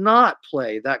would not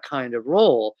play that kind of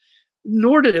role,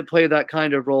 nor did it play that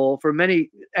kind of role for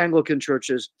many Anglican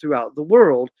churches throughout the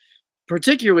world,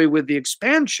 particularly with the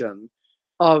expansion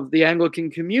of the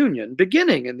Anglican Communion,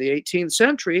 beginning in the 18th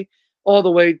century all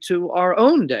the way to our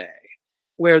own day,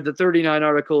 where the 39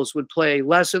 Articles would play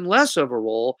less and less of a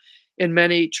role in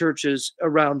many churches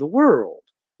around the world,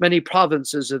 many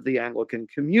provinces of the Anglican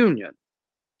Communion.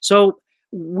 So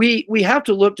we have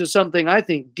to look to something, I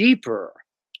think, deeper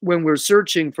when we're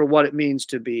searching for what it means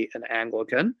to be an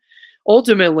Anglican.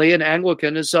 Ultimately, an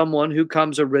Anglican is someone who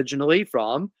comes originally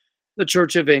from the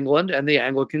Church of England and the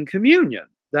Anglican Communion.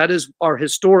 That is our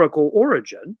historical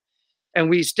origin. And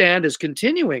we stand as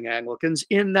continuing Anglicans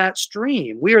in that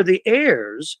stream. We are the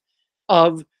heirs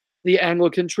of the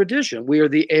Anglican tradition. We are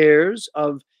the heirs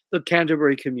of the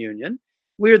Canterbury Communion.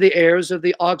 We are the heirs of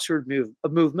the Oxford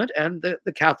movement and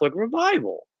the Catholic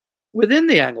revival within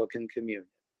the Anglican Communion.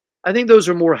 I think those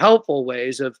are more helpful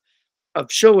ways of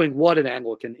showing what an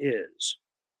Anglican is.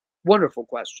 Wonderful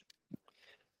question.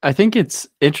 I think it's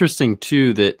interesting,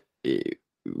 too, that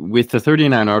with the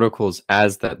 39 Articles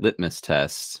as that litmus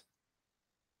test,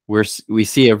 we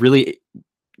see a really,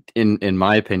 in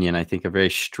my opinion, I think a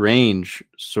very strange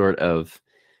sort of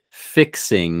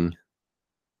fixing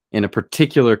in a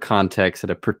particular context at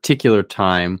a particular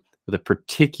time with a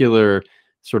particular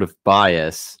sort of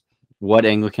bias what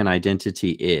Anglican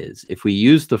identity is. If we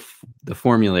use the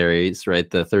formularies, right,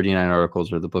 the 39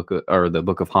 Articles or the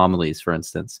Book of Homilies, for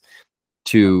instance,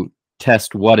 to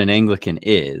test what an Anglican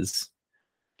is,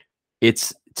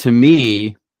 it's, to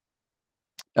me,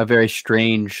 a very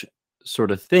strange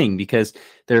sort of thing, because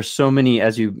there's so many,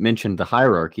 as you mentioned, the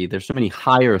hierarchy, there's so many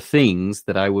higher things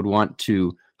that I would want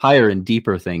to, higher and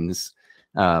deeper things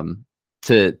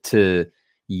to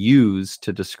use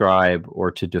to describe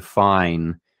or to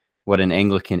define what an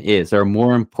Anglican is. There are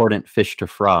more important fish to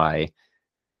fry.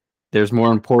 There's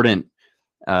more important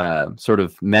sort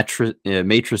of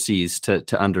matrices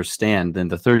to understand than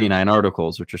the 39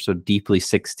 Articles, which are so deeply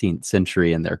 16th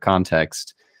century in their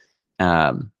context.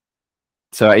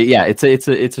 So yeah, it's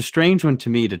a strange one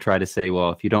to me to try to say, well,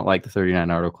 if you don't like the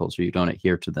 39 Articles or you don't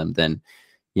adhere to them, then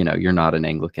you're not an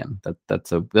Anglican.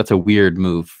 That's a weird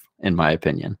move, in my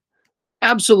opinion.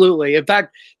 Absolutely. In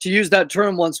fact, to use that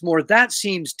term once more, that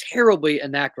seems terribly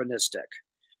anachronistic.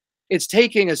 It's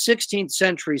taking a 16th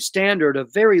century standard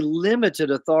of very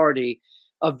limited authority,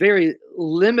 of very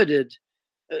limited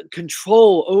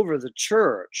control over the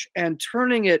church, and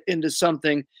turning it into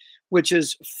something which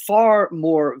is far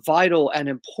more vital and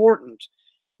important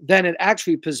than it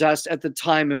actually possessed at the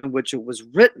time in which it was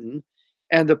written,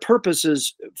 and the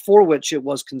purposes for which it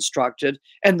was constructed,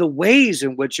 and the ways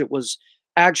in which it was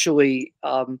actually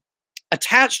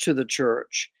attached to the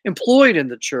church, employed in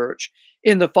the church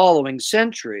in the following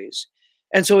centuries.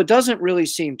 And so it doesn't really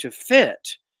seem to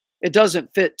fit. It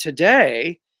doesn't fit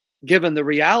today, given the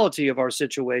reality of our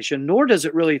situation, nor does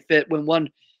it really fit when one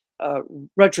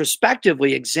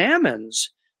retrospectively examines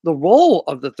the role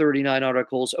of the 39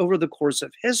 Articles over the course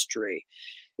of history.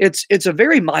 It's a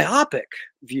very myopic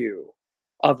view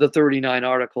of the 39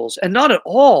 Articles, and not at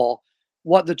all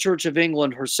what the Church of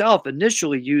England herself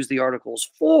initially used the Articles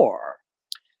for.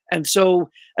 And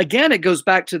so, again, it goes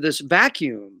back to this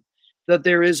vacuum, that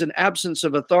there is an absence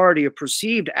of authority, a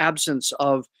perceived absence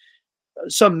of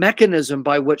some mechanism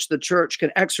by which the church can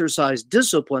exercise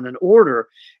discipline and order.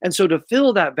 And so to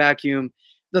fill that vacuum,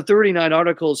 the 39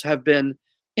 Articles have been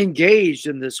engaged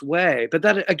in this way. But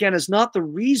that, again, is not the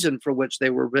reason for which they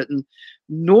were written,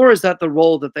 nor is that the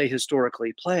role that they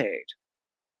historically played.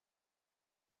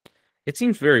 It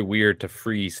seems very weird to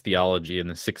freeze theology in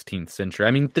the 16th century.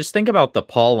 I mean, just think about the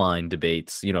Pauline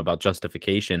debates, about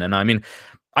justification. And I mean,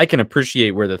 I can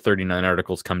appreciate where the 39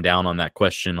 articles come down on that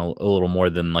question a little more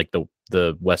than like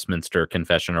the Westminster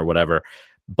Confession or whatever.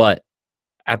 But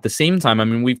at the same time, I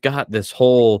mean, we've got this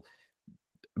whole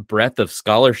breadth of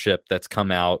scholarship that's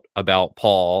come out about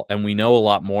Paul, and we know a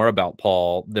lot more about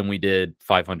Paul than we did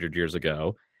 500 years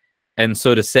ago. And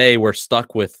so to say we're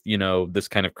stuck with, you know, this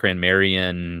kind of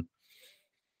Cranmerian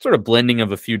sort of blending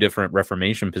of a few different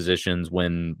Reformation positions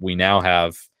when we now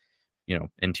have, you know,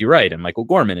 N.T. Wright and Michael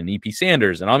Gorman and E.P.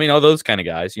 Sanders and I mean, all those kind of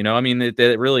guys, you know, I mean, it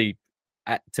really,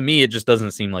 to me, it just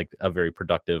doesn't seem like a very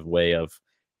productive way of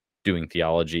doing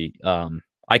theology.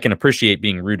 I can appreciate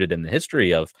being rooted in the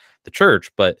history of the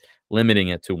church, but limiting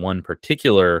it to one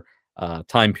particular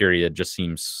time period just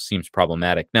seems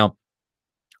problematic. Now,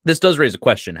 this does raise a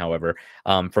question, however,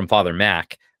 from Father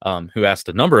Mack, who asked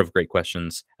a number of great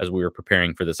questions as we were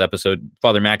preparing for this episode.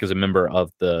 Father Mack is a member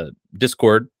of the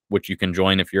Discord, which you can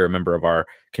join if you're a member of our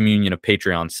communion of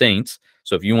Patreon saints.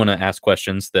 So if you want to ask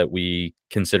questions that we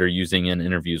consider using in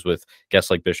interviews with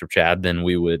guests like Bishop Chad, then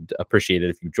we would appreciate it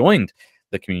if you joined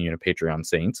the communion of Patreon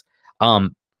saints.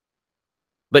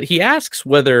 But he asks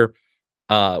whether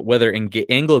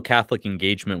Anglo-Catholic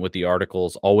engagement with the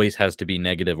articles always has to be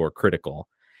negative or critical.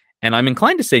 And I'm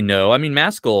inclined to say no. I mean,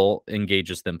 Maskell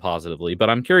engages them positively,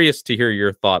 but I'm curious to hear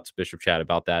your thoughts, Bishop Chad,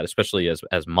 about that, especially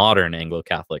as modern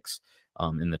Anglo-Catholics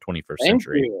in the 21st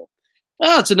century. You.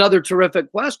 Oh, it's another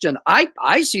terrific question.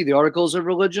 I see the Articles of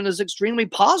Religion as extremely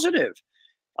positive.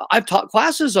 I've taught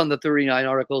classes on the 39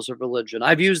 Articles of Religion.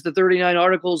 I've used the 39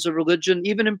 Articles of Religion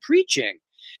even in preaching.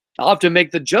 I'll have to make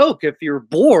the joke, if you're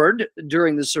bored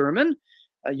during the sermon,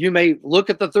 you may look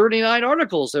at the 39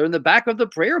 articles. They're in the back of the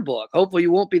prayer book. Hopefully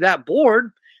you won't be that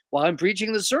bored while I'm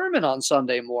preaching the sermon on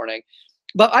Sunday morning.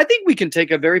 But I think we can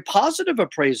take a very positive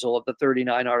appraisal of the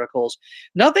 39 articles.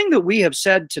 Nothing that we have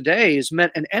said today is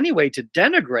meant in any way to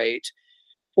denigrate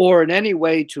or in any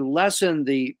way to lessen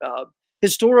the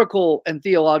historical and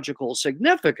theological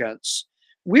significance.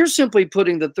 We're simply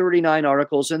putting the 39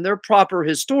 articles in their proper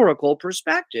historical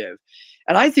perspective.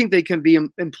 And I think they can be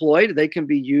employed, they can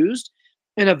be used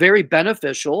in a very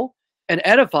beneficial and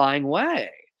edifying way.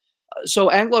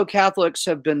 So Anglo-Catholics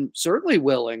have been certainly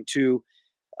willing to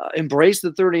embrace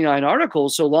the 39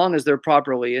 articles so long as they're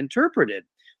properly interpreted.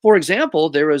 For example,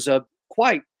 there is a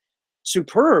quite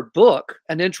superb book,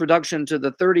 An Introduction to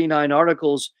the 39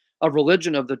 Articles of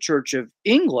Religion of the Church of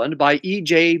England by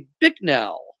E.J.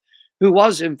 Bicknell, who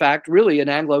was, in fact, really an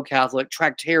Anglo-Catholic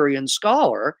tractarian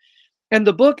scholar. And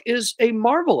the book is a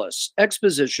marvelous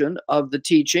exposition of the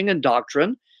teaching and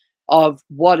doctrine of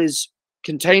what is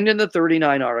contained in the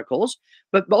 39 articles,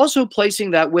 but also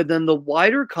placing that within the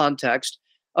wider context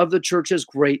of the church's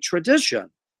great tradition,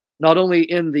 not only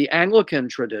in the Anglican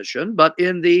tradition, but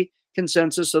in the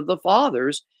consensus of the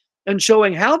fathers, and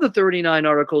showing how the 39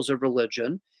 articles of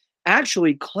religion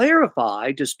actually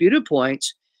clarify disputed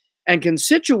points and can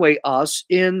situate us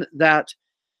in that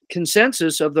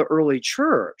consensus of the early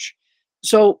church.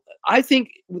 So I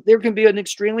think there can be an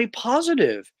extremely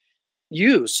positive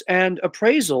use and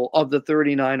appraisal of the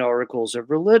 39 articles of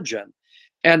religion.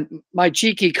 And my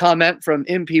cheeky comment from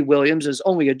MP Williams is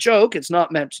only a joke. It's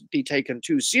not meant to be taken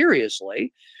too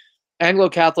seriously.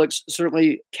 Anglo-Catholics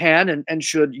certainly can and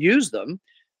should use them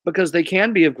because they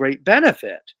can be of great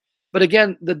benefit. But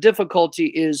again, the difficulty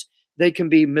is they can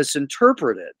be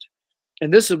misinterpreted.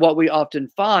 And this is what we often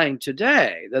find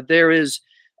today, that there is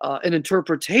an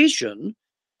interpretation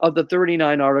of the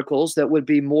 39 articles that would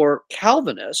be more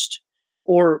Calvinist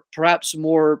or perhaps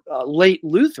more late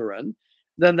Lutheran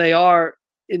than they are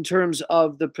in terms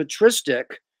of the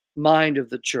patristic mind of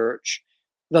the church,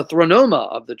 the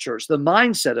thronoma of the church, the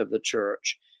mindset of the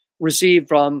church received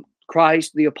from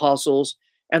Christ, the apostles,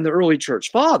 and the early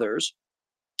church fathers.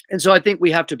 And so I think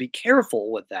we have to be careful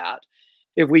with that.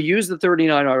 If we use the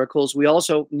 39 articles, we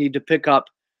also need to pick up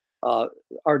our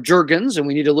Jurgens, and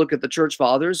we need to look at the church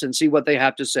fathers and see what they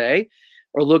have to say,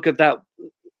 or look at that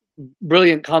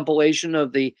brilliant compilation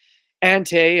of the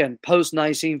ante and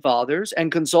post-Nicene fathers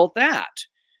and consult that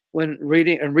when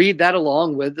reading, and read that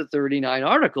along with the 39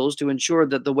 articles to ensure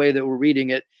that the way that we're reading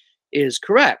it is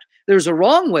correct. There's a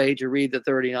wrong way to read the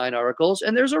 39 articles,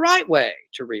 and there's a right way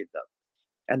to read them.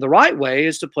 And the right way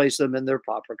is to place them in their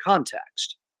proper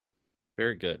context.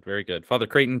 Very good. Very good. Father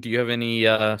Creighton, do you have any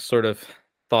sort of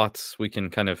thoughts? We can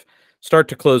kind of start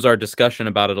to close our discussion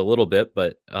about it a little bit,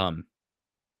 but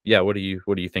yeah, what do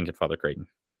you think of Father Creighton?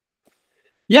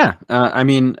 Yeah, I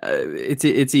mean,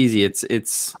 it's easy.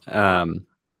 It's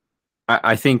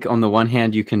I think on the one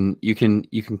hand, you can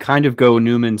kind of go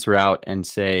Newman's route and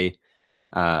say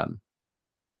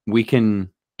we can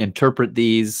interpret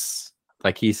these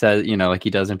like he says, like he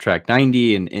does in Tract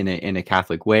 90 in a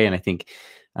Catholic way. And I think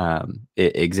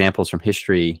examples from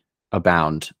history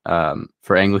abound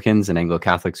for Anglicans and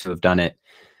Anglo-Catholics who have done it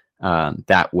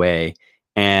that way.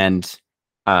 And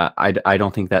I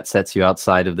don't think that sets you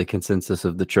outside of the consensus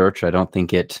of the church. I don't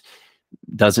think it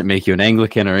doesn't make you an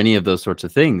Anglican or any of those sorts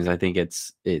of things. I think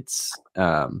it's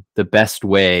the best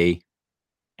way.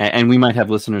 And we might have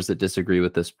listeners that disagree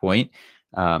with this point,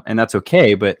 and that's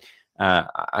okay. But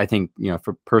I think,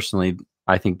 for personally,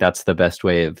 I think that's the best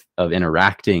way of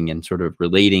interacting and sort of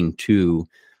relating to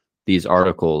these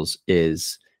articles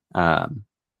is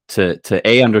to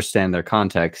A, understand their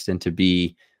context, and to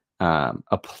B,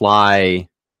 apply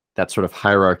that sort of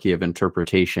hierarchy of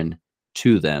interpretation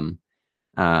to them.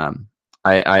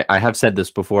 I have said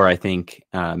this before, I think,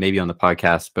 maybe on the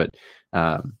podcast, but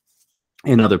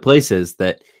in other places,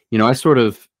 that, I sort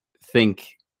of think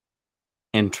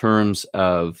in terms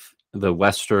of the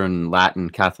Western Latin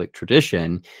Catholic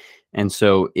tradition. And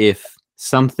so if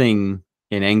something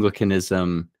in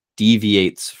Anglicanism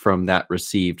deviates from that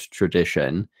received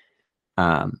tradition,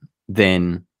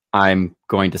 then I'm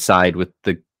going to side with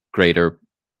the greater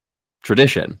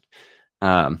tradition.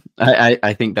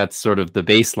 I think that's sort of the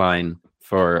baseline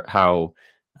for how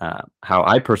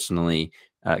I personally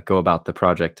go about the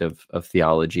project of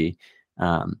theology.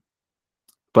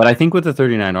 But I think with the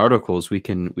 39 articles, we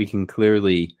can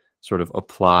clearly sort of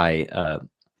apply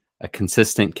a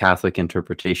consistent Catholic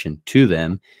interpretation to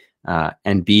them,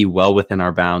 and be well within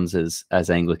our bounds as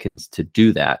Anglicans to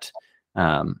do that.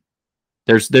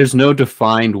 There's no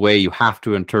defined way you have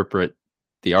to interpret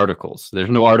the articles. There's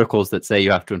no articles that say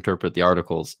you have to interpret the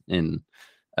articles in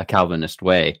a Calvinist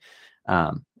way.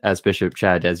 As Bishop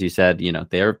Chad, as you said,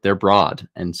 they're broad,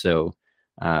 and so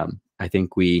I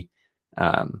think we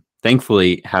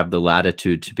thankfully have the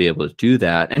latitude to be able to do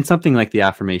that. And something like the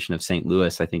affirmation of St.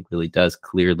 Louis, I think, really does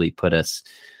clearly put us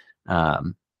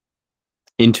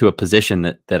into a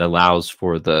position that allows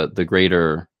for the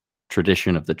greater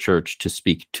tradition of the church to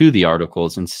speak to the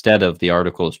articles, instead of the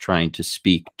articles trying to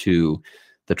speak to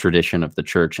the tradition of the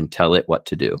church and tell it what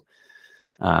to do,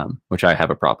 which I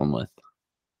have a problem with.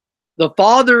 The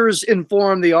fathers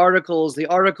inform the articles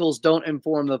don't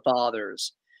inform the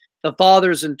fathers. The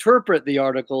fathers interpret the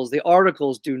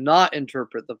articles do not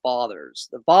interpret the fathers.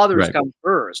 The fathers Right. come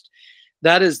first.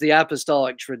 That is the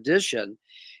apostolic tradition.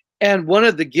 And one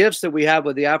of the gifts that we have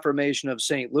with the affirmation of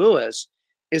St. Louis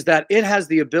is that it has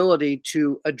the ability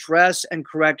to address and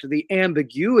correct the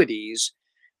ambiguities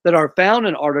that are found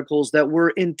in articles that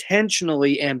were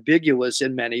intentionally ambiguous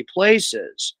in many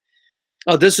places.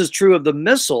 This is true of the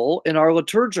Missal in our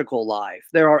liturgical life.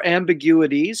 There are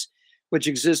ambiguities which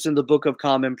exist in the Book of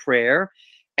Common Prayer,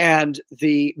 and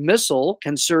the Missal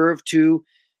can serve to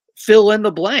fill in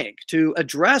the blank, to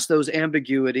address those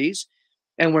ambiguities,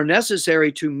 and where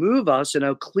necessary, to move us in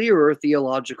a clearer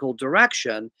theological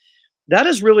direction. That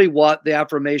is really what the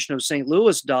affirmation of St.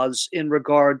 Louis does in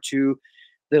regard to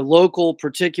the local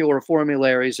particular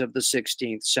formularies of the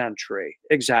 16th century.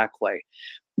 Exactly.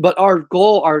 But our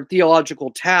goal, our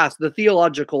theological task, the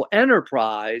theological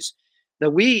enterprise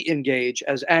that we engage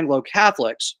as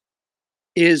Anglo-Catholics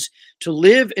is to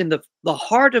live in the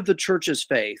heart of the church's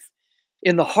faith,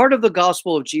 in the heart of the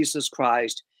gospel of Jesus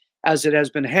Christ, as it has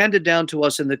been handed down to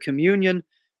us in the communion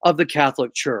of the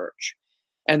Catholic Church.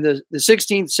 And the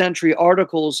 16th century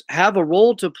articles have a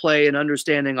role to play in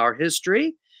understanding our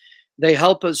history. They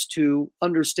help us to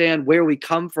understand where we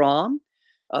come from.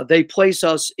 They place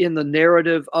us in the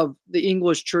narrative of the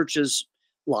English Church's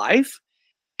life,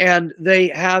 and they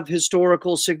have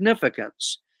historical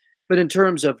significance. But in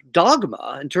terms of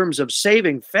dogma, in terms of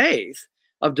saving faith,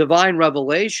 of divine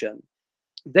revelation,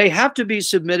 they have to be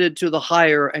submitted to the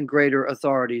higher and greater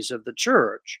authorities of the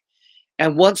church.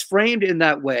 And once framed in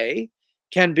that way,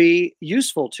 can be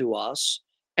useful to us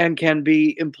and can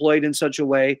be employed in such a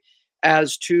way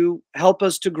as to help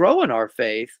us to grow in our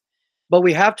faith. But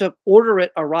we have to order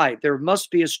it aright. There must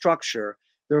be a structure.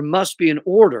 There must be an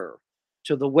order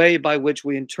to the way by which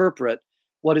we interpret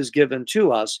what is given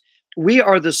to us. We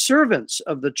are the servants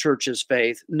of the church's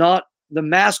faith, not the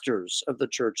masters of the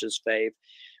church's faith.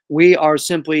 We are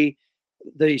simply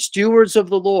the stewards of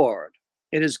the Lord.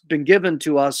 It has been given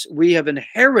to us. We have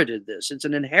inherited this. It's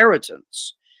an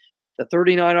inheritance. The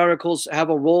 39 articles have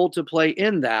a role to play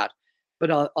in that.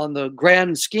 But on the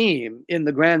grand scheme, in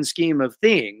the grand scheme of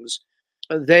things,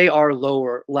 they are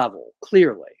lower level,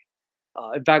 clearly.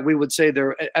 In fact, we would say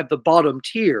they're at the bottom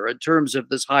tier in terms of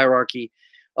this hierarchy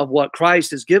of what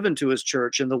Christ has given to his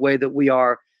church and the way that we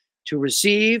are to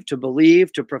receive, to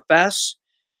believe, to profess,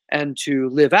 and to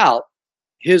live out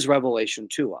his revelation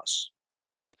to us.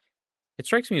 It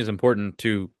strikes me as important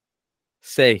to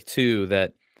say too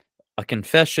that a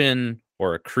confession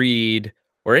or a creed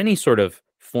or any sort of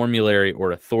formulary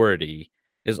or authority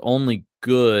is only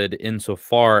good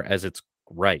insofar as it's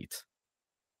right.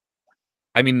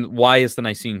 I mean, why is the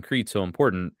Nicene Creed so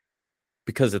important?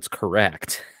 Because it's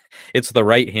correct. It's the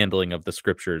right handling of the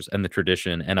scriptures and the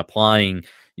tradition and applying,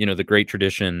 the great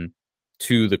tradition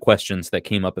to the questions that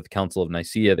came up at the Council of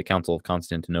Nicaea, the Council of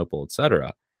Constantinople,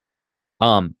 etc.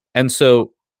 And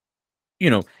so, you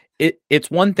know, it's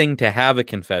one thing to have a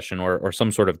confession or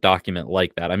some sort of document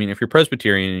like that. I mean, if you're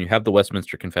Presbyterian and you have the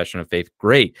Westminster Confession of Faith,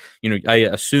 great. I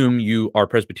assume you are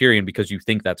Presbyterian because you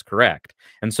think that's correct.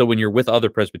 And so when you're with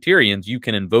other Presbyterians, you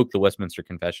can invoke the Westminster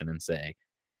Confession and say,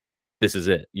 this is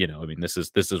it.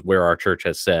 This is where our church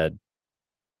has said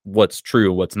what's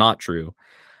true, what's not true.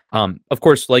 Of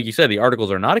course, like you said, the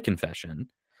articles are not a confession,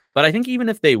 but I think even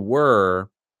if they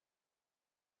were,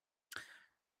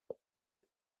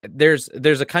 there's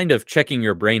a kind of checking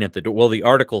your brain at the door. Well, the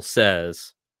article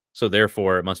says, so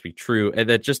therefore it must be true. And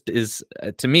that just is,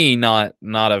 to me, not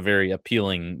a very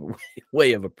appealing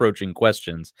way of approaching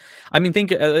questions. I mean, think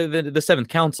the Seventh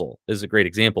Council is a great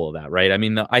example of that, right? I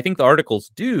mean, I think the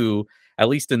articles do, at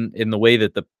least in the way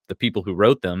that the people who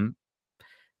wrote them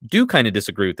do kind of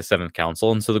disagree with the Seventh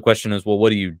Council. And so the question is, well,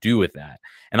 what do you do with that?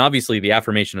 And obviously the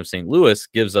affirmation of St. Louis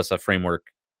gives us a framework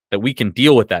that we can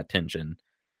deal with that tension.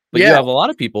 But you have a lot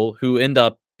of people who end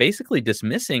up basically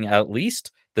dismissing at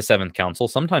least the Seventh Council,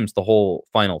 sometimes the whole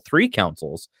final three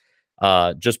councils,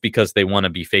 just because they want to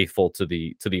be faithful to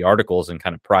the articles and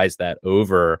kind of prize that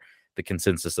over the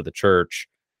consensus of the church.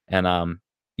 And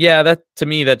that to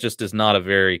me, that just is not a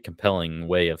very compelling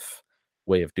way of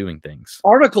doing things.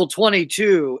 Article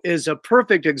 22 is a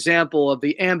perfect example of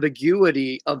the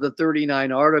ambiguity of the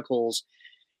 39 articles,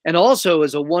 and also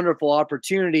is a wonderful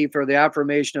opportunity for the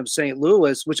affirmation of St.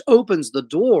 Louis, which opens the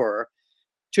door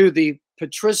to the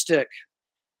patristic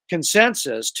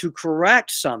consensus to correct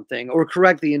something or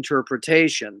correct the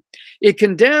interpretation. It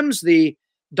condemns the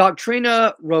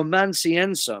Doctrina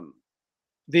Romantiensum,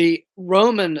 the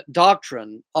Roman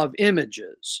doctrine of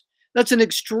images. That's an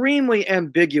extremely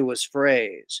ambiguous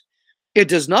phrase. It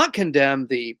does not condemn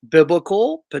the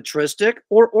biblical, patristic,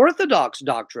 or orthodox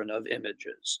doctrine of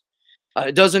images.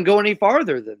 It doesn't go any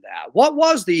farther than that. What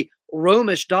was the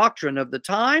Romish doctrine of the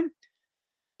time?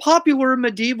 Popular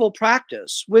medieval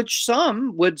practice, which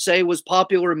some would say was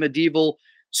popular medieval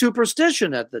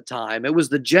superstition at the time. It was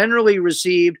the generally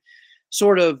received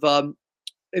sort of,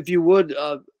 if you would,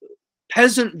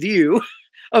 peasant view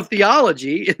of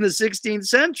theology in the 16th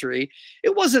century.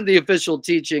 It wasn't the official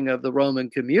teaching of the Roman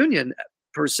Communion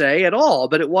per se at all,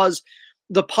 but it was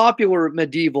the popular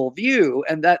medieval view,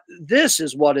 and that this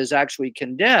is what is actually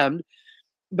condemned.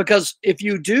 Because if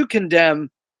you do condemn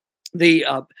the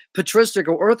patristic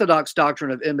or orthodox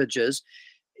doctrine of images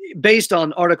based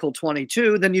on Article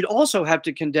 22, then you'd also have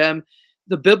to condemn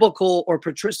the biblical or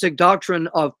patristic doctrine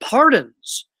of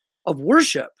pardons, of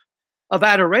worship, of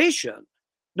adoration.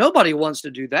 Nobody wants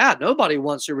to do that. Nobody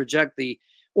wants to reject the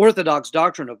orthodox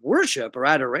doctrine of worship or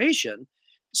adoration.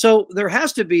 So there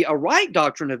has to be a right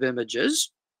doctrine of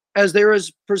images as there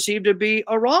is perceived to be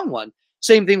a wrong one.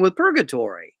 Same thing with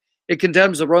purgatory. It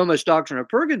condemns the Romish doctrine of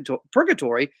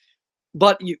purgatory,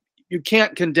 but you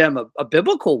can't condemn a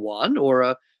biblical one or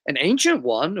an ancient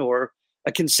one or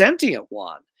a consentient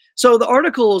one. So the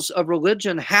articles of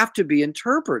religion have to be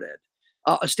interpreted.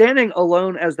 Standing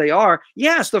alone as they are,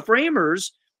 yes, the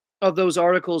framers of those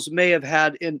articles may have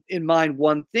had in mind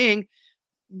one thing,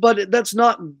 but that's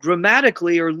not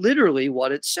grammatically or literally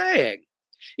what it's saying.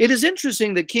 It is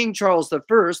interesting that King Charles I,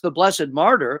 the blessed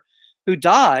martyr, who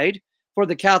died for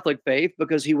the Catholic faith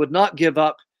because he would not give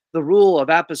up the rule of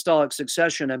apostolic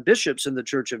succession and bishops in the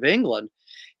Church of England,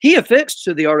 he affixed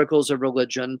to the Articles of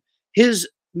Religion His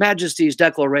Majesty's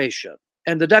Declaration.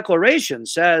 And the Declaration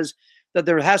says that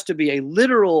there has to be a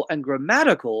literal and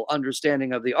grammatical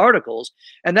understanding of the articles.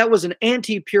 And that was an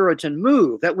anti-Puritan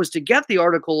move. That was to get the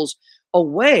articles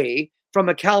away from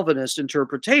a Calvinist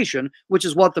interpretation, which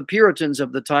is what the Puritans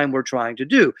of the time were trying to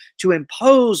do, to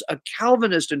impose a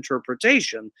Calvinist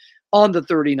interpretation on the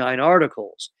 39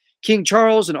 articles. King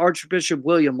Charles and Archbishop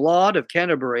William Laud of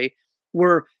Canterbury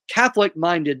were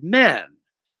Catholic-minded men.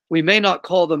 We may not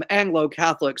call them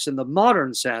Anglo-Catholics in the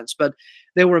modern sense, but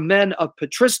they were men of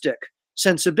patristic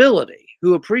sensibility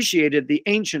who appreciated the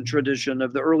ancient tradition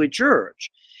of the early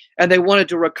church. And they wanted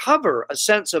to recover a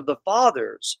sense of the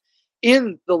fathers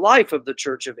in the life of the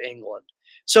Church of England.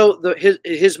 So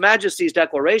His Majesty's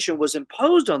Declaration was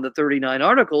imposed on the 39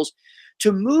 articles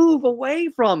to move away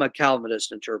from a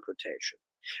Calvinist interpretation.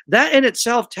 That in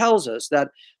itself tells us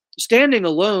that standing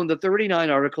alone, the 39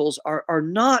 articles are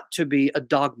not to be a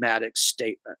dogmatic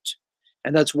statement.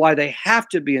 And that's why they have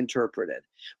to be interpreted.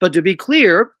 But to be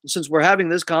clear, since we're having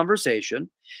this conversation,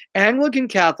 Anglican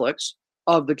Catholics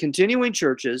of the continuing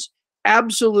churches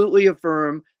absolutely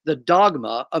affirm the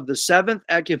dogma of the Seventh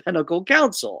Ecumenical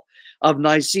Council of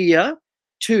Nicaea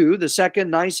to the Second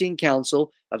Nicene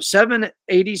Council of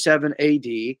 787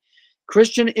 AD.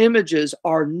 Christian images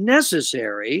are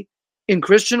necessary in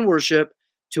Christian worship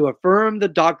to affirm the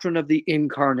doctrine of the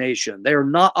incarnation. They are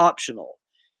not optional.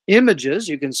 Images,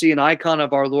 you can see an icon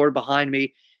of our Lord behind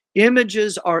me.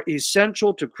 Images are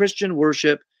essential to Christian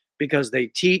worship because they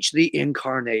teach the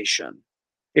incarnation.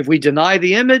 If we deny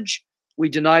the image, we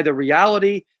deny the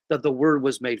reality that the Word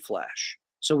was made flesh.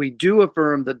 So we do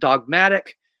affirm the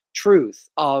dogmatic truth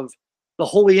of the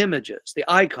holy images, the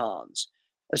icons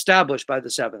established by the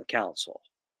Seventh Council.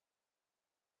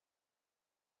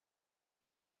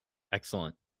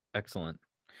 Excellent. Excellent.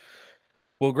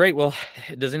 Well, great. Well,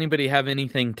 does anybody have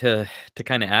anything to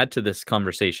kind of add to this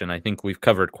conversation? I think we've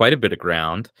covered quite a bit of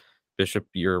ground. Bishop,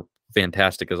 you're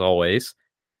fantastic as always.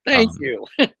 Thank you.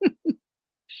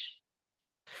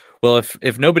 Well,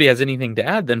 if nobody has anything to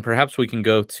add, then perhaps we can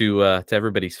go to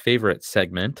everybody's favorite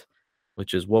segment,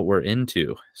 which is what we're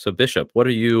into. So, Bishop, what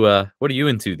are you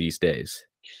into these days?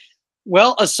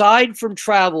 Well, aside from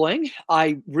traveling,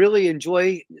 I really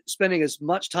enjoy spending as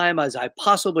much time as I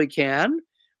possibly can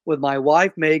with my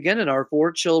wife, Megan, and our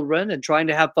 4 children, and trying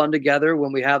to have fun together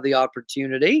when we have the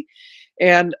opportunity,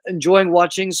 and enjoying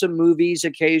watching some movies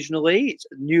occasionally,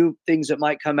 new things that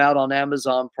might come out on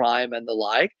Amazon Prime and the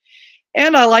like.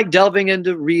 And I like delving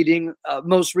into reading.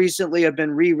 Most recently, I've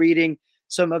been rereading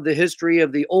some of the history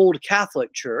of the old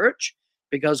Catholic Church,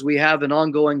 because we have an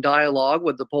ongoing dialogue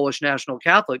with the Polish National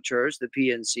Catholic Church, the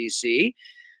PNCC.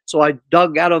 So I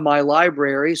dug out of my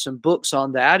library some books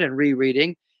on that and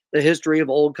rereading the history of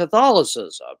old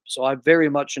Catholicism. So I very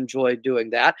much enjoyed doing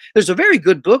that. There's a very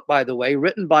good book, by the way,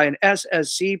 written by an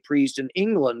SSC priest in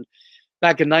England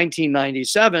back in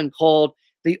 1997 called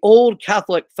The Old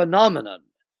Catholic Phenomenon.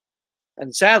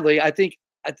 And sadly, I think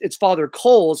it's Father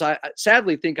Coles. I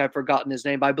sadly think I've forgotten his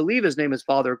name. I believe his name is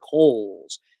Father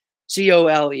Coles.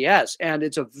 Coles, and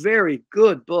it's a very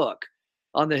good book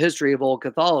on the history of old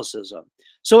Catholicism.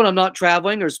 So when I'm not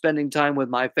traveling or spending time with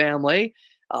my family,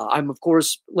 I'm, of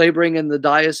course, laboring in the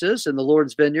diocese, in the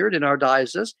Lord's Vineyard in our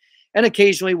diocese, and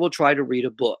occasionally we'll try to read a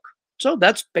book. So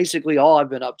that's basically all I've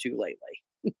been up to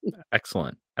lately.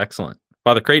 Excellent. Excellent.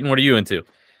 Father Creighton, what are you into?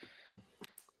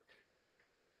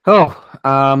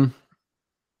 I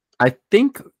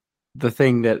think the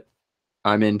thing that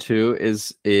I'm into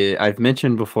is I've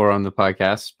mentioned before on the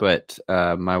podcast, but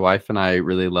my wife and I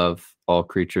really love All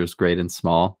Creatures Great and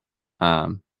Small.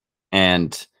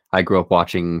 And I grew up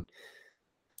watching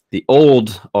the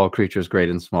old All Creatures Great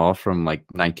and Small from like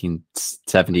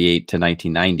 1978 to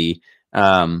 1990.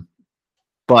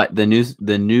 But the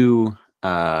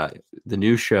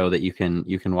new show that you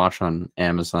can watch on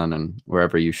Amazon and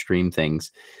wherever you stream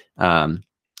things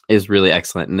is really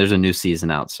excellent. And there's a new season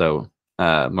out, so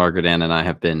Margaret Ann and I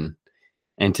have been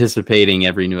anticipating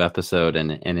every new episode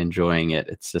and enjoying it.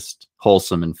 It's just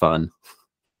wholesome and fun.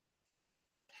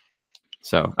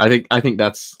 So I think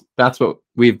that's what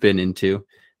we've been into.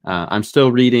 I'm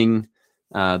still reading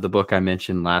the book I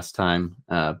mentioned last time,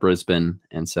 Brisbane,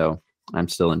 and so I'm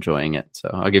still enjoying it. So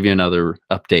I'll give you another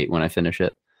update when I finish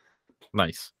it.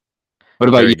 Nice. What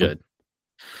about you? Good.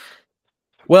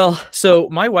 Well, so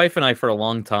my wife and I, for a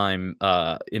long time,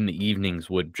 in the evenings,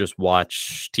 would just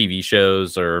watch TV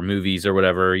shows or movies or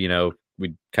whatever. You know,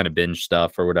 we'd kind of binge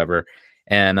stuff or whatever,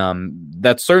 and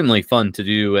that's certainly fun to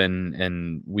do.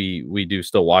 And we do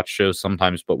still watch shows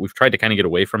sometimes, but we've tried to kind of get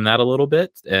away from that a little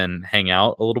bit and hang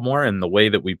out a little more. And the way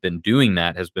that we've been doing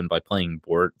that has been by playing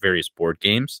various board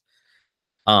games.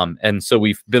 And so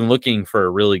we've been looking for a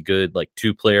really good like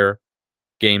 2-player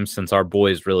games, since our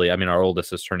boys our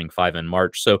oldest is turning 5 in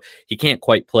March, so he can't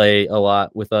quite play a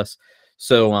lot with us.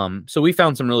 So we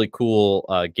found some really cool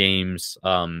games.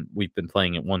 We've been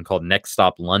playing at one called Next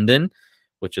Stop London,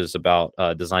 which is about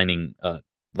designing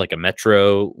like a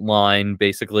metro line,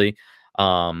 basically.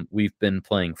 We've been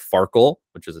playing Farkle,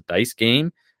 which is a dice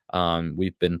game.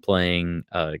 We've been playing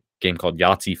a game called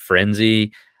Yahtzee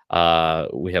Frenzy.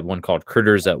 We have one called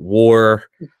Critters at War.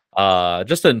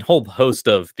 Just a whole host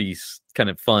of these kind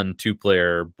of fun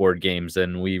 2-player board games,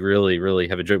 and we really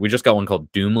have enjoyed. We just got one called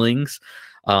Doomlings,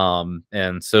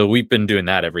 and so we've been doing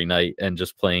that every night and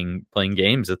just playing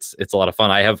games. It's a lot of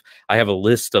fun. I have a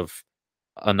list of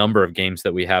a number of games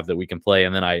that we have that we can play,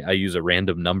 and then I use a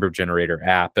random number generator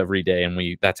app every day,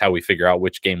 and that's how we figure out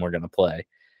which game we're going to play.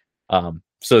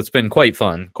 So it's been quite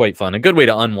fun, a good way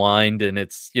to unwind. And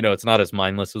it's, it's not as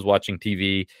mindless as watching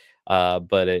TV,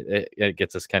 but it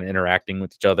gets us kind of interacting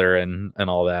with each other and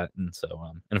all that. And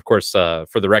so, and of course,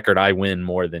 for the record, I win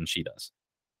more than she does.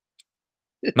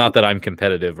 Not that I'm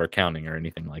competitive or counting or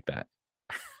anything like that.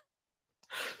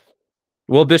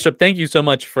 Well, Bishop, thank you so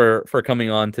much for coming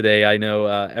on today. I know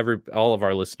all of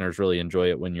our listeners really enjoy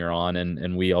it when you're on,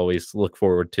 and we always look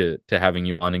forward to having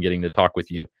you on and getting to talk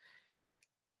with you.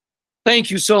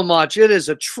 Thank you so much. It is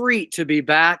a treat to be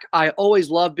back. I always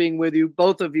love being with you,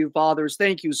 both of you fathers.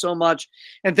 Thank you so much.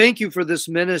 And thank you for this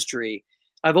ministry.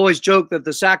 I've always joked that the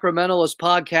Sacramentalist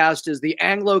podcast is the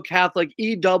Anglo-Catholic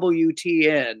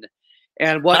EWTN.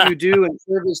 And what you do in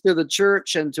service to the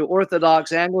church and to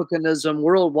Orthodox Anglicanism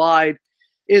worldwide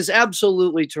is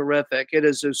absolutely terrific. It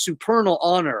is a supernal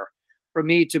honor for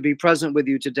me to be present with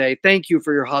you today. Thank you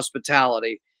for your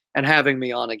hospitality and having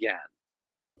me on again.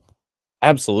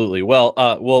 Absolutely. Well,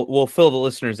 we'll fill the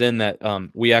listeners in that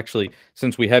we actually,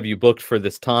 since we have you booked for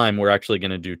this time, we're actually going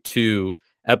to do 2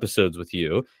 episodes with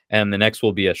you, and the next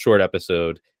will be a short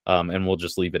episode, and we'll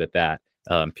just leave it at that.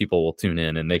 People will tune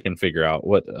in and they can figure out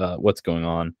what's going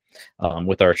on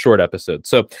with our short episode.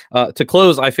 So to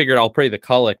close, I figured I'll pray the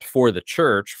collect for the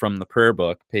church from the prayer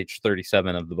book, page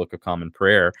 37 of the Book of Common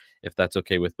Prayer, if that's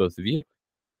okay with both of you.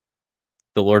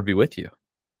 The Lord be with you.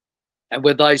 And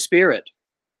with thy spirit.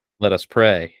 Let us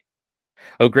pray.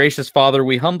 O gracious Father,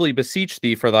 we humbly beseech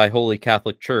thee for thy holy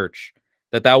Catholic Church,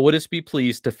 that thou wouldest be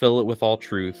pleased to fill it with all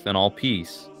truth and all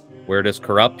peace. Where it is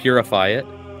corrupt, purify it.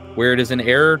 Where it is in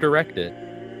error, direct it.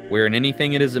 Where in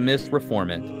anything it is amiss, reform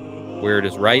it. Where it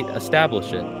is right,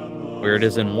 establish it. Where it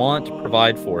is in want,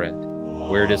 provide for it.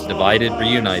 Where it is divided,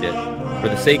 reunite it. For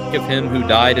the sake of him who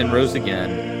died and rose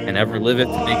again, and ever liveth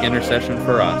to make intercession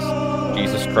for us,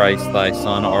 Jesus Christ, thy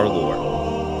Son, our Lord.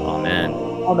 Amen.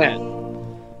 Amen.